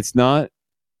 It's not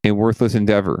a worthless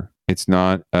endeavor. It's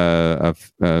not a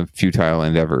futile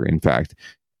endeavor. In fact,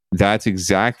 that's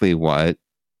exactly what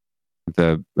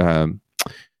the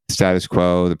status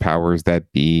quo, the powers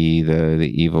that be,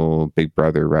 the evil big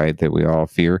brother, right, that we all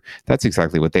fear, that's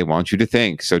exactly what they want you to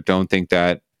think. So don't think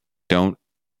that. Don't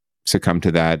succumb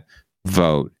to that.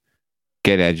 Vote.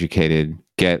 Get educated,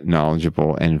 get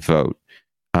knowledgeable, and vote.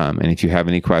 And if you have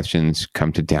any questions,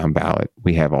 come to Down Ballot.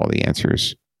 We have all the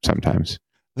answers sometimes.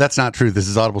 That's not true. This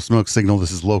is Audible Smoke Signal.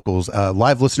 This is Locals.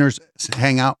 Live listeners,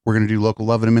 hang out. We're going to do Local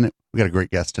Love in a minute. We got a great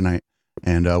guest tonight.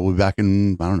 And we'll be back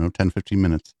in, 10, 15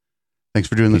 minutes. Thanks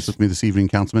for doing this with me this evening,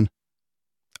 Councilman.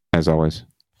 As always.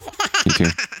 You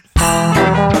too.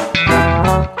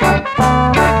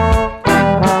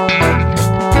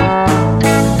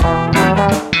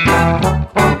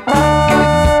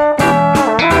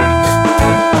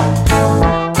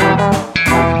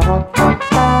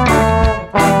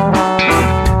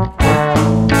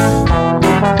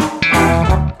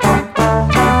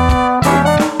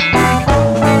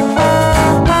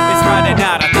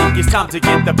 Time to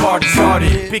get the party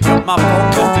started. Pick up my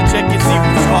phone just to check and see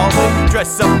who's calling.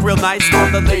 Dress up real nice for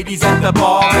the ladies at the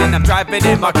bar, and I'm driving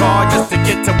in my car just to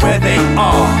get to where they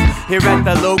are. Here at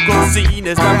the local scene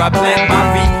is where I plant my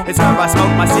feet. It's where I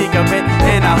smoke my cigarette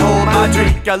and I hold my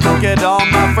drink. I look at all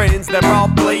my friends, they're all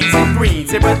blazing green.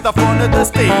 Here at the front of the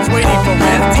stage waiting for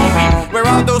MTV. Where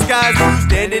are those guys who's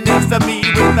standing next to me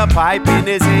with a pipe in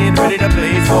his hand ready to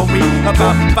blaze for me?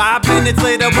 About 5 minutes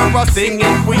later we're all singing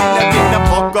Queen. Now get the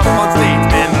fuck up on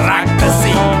stage, man, rock the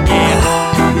scene, yeah.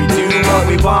 We do what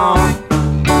we want,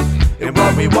 and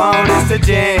what we want is to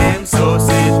jam. So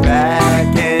sit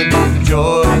back and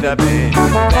enjoy the band.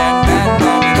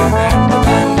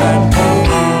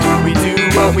 We do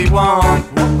what we want,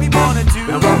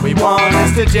 and what we want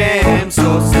is to jam.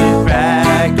 So sit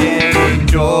back and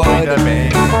enjoy the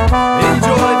band.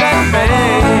 Enjoy that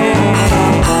band.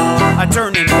 I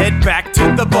turn and head back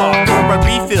to the bar for a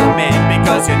refill, man,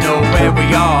 because you know where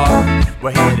we are.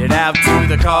 We're headed out to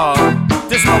the car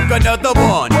to smoke another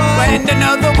one and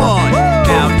another one.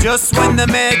 Now just when the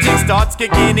magic starts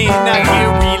kicking in, I hear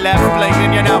relapse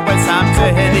playing, you know it's time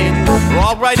to head in.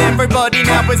 Alright everybody,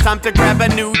 now it's time to grab a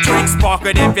new drink. Spark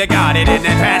it if you got it and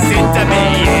then pass it to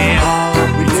me, yeah.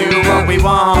 We do what we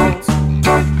want,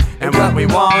 and what we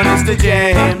want is to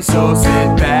jam. So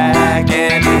sit back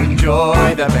and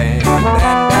enjoy the band.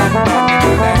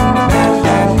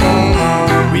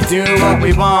 We do what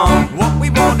we want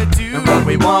to do, and what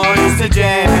we want is to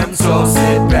jam. So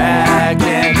sit back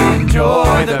and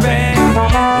enjoy the band.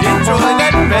 Enjoy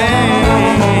that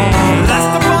band.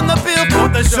 Last up on the bill for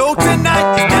the show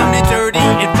tonight is Down and Dirty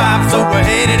at 5, so we're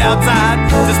headed outside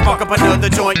to spark up another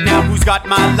joint. Now who's got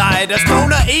my lighter?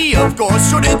 Stoner E, of course,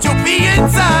 shouldn't you be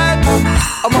inside?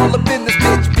 I'm all up in this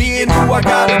bitch, being who I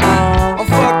gotta be. I'm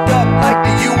fucked up like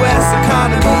the U.S.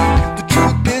 economy. The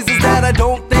truth is that I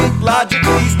don't think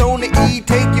logically. Stoner E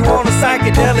take you on a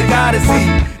psychedelic odyssey.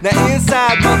 Now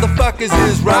inside motherfuckers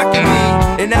is rockin' me,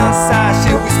 and outside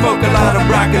shit we smoke a lot of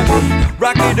broccoli.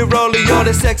 Rocky the roller, yo,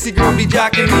 that sexy girl be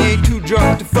jockin' me. Ain't too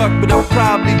drunk to fuck, but I'll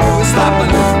probably do it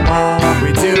sloppily.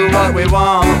 We do what we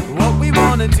want, what we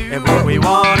wanna do, and what we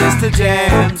want is to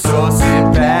jam. So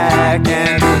sit back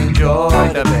and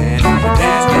enjoy the band.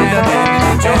 Enjoy the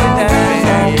band, enjoy the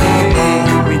band.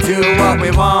 We do what we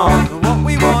want, what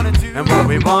we wanna do, and what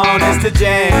we want is to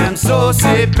jam. So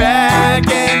sit back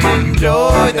and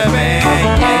enjoy the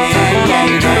band. Yeah, yeah,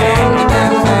 yeah.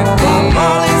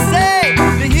 Molly say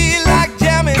that he like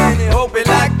jamming, and he hope he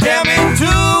like jamming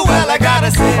too. Well, I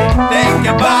gotta say, thank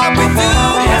you, Bob, we do.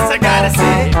 Yes, I gotta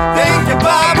say, thank you,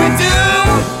 Bob, we do.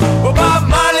 Well, Bob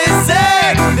Marley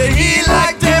said that he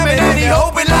like jamming, and he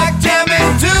hope he like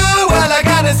jamming too. Well, I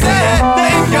gotta say,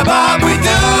 thank you, Bob, we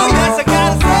do. Yes, I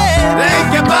gotta say,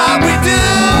 thank you, Bob, we do.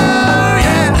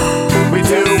 Yeah, we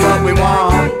do what we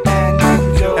want,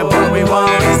 and what we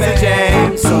want is to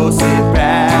jam. So sit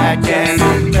back and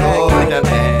enjoy the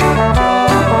band.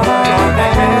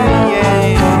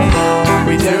 Yeah,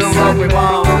 we do what we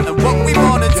want, and what we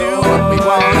wanna do, what we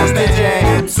want is to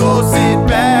jam. So sit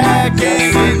back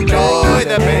and enjoy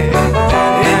the band.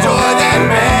 Enjoy that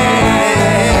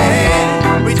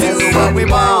band. We do what we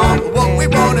want, what we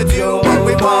wanna do, what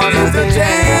we want is to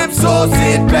jam. So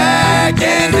sit back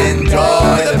and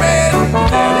enjoy the band.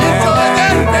 Enjoy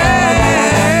that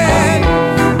band.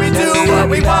 We do what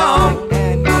we want,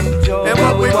 and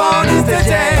what we want is to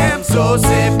jam. So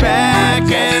sit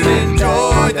back and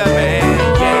enjoy the band.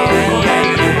 Yeah, yeah, yeah.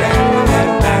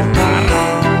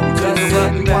 Just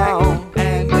what we want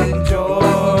and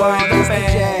enjoy the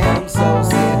band. So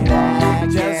sit back,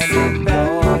 just sit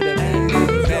back and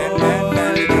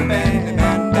enjoy the band.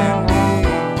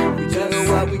 We just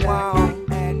what we want.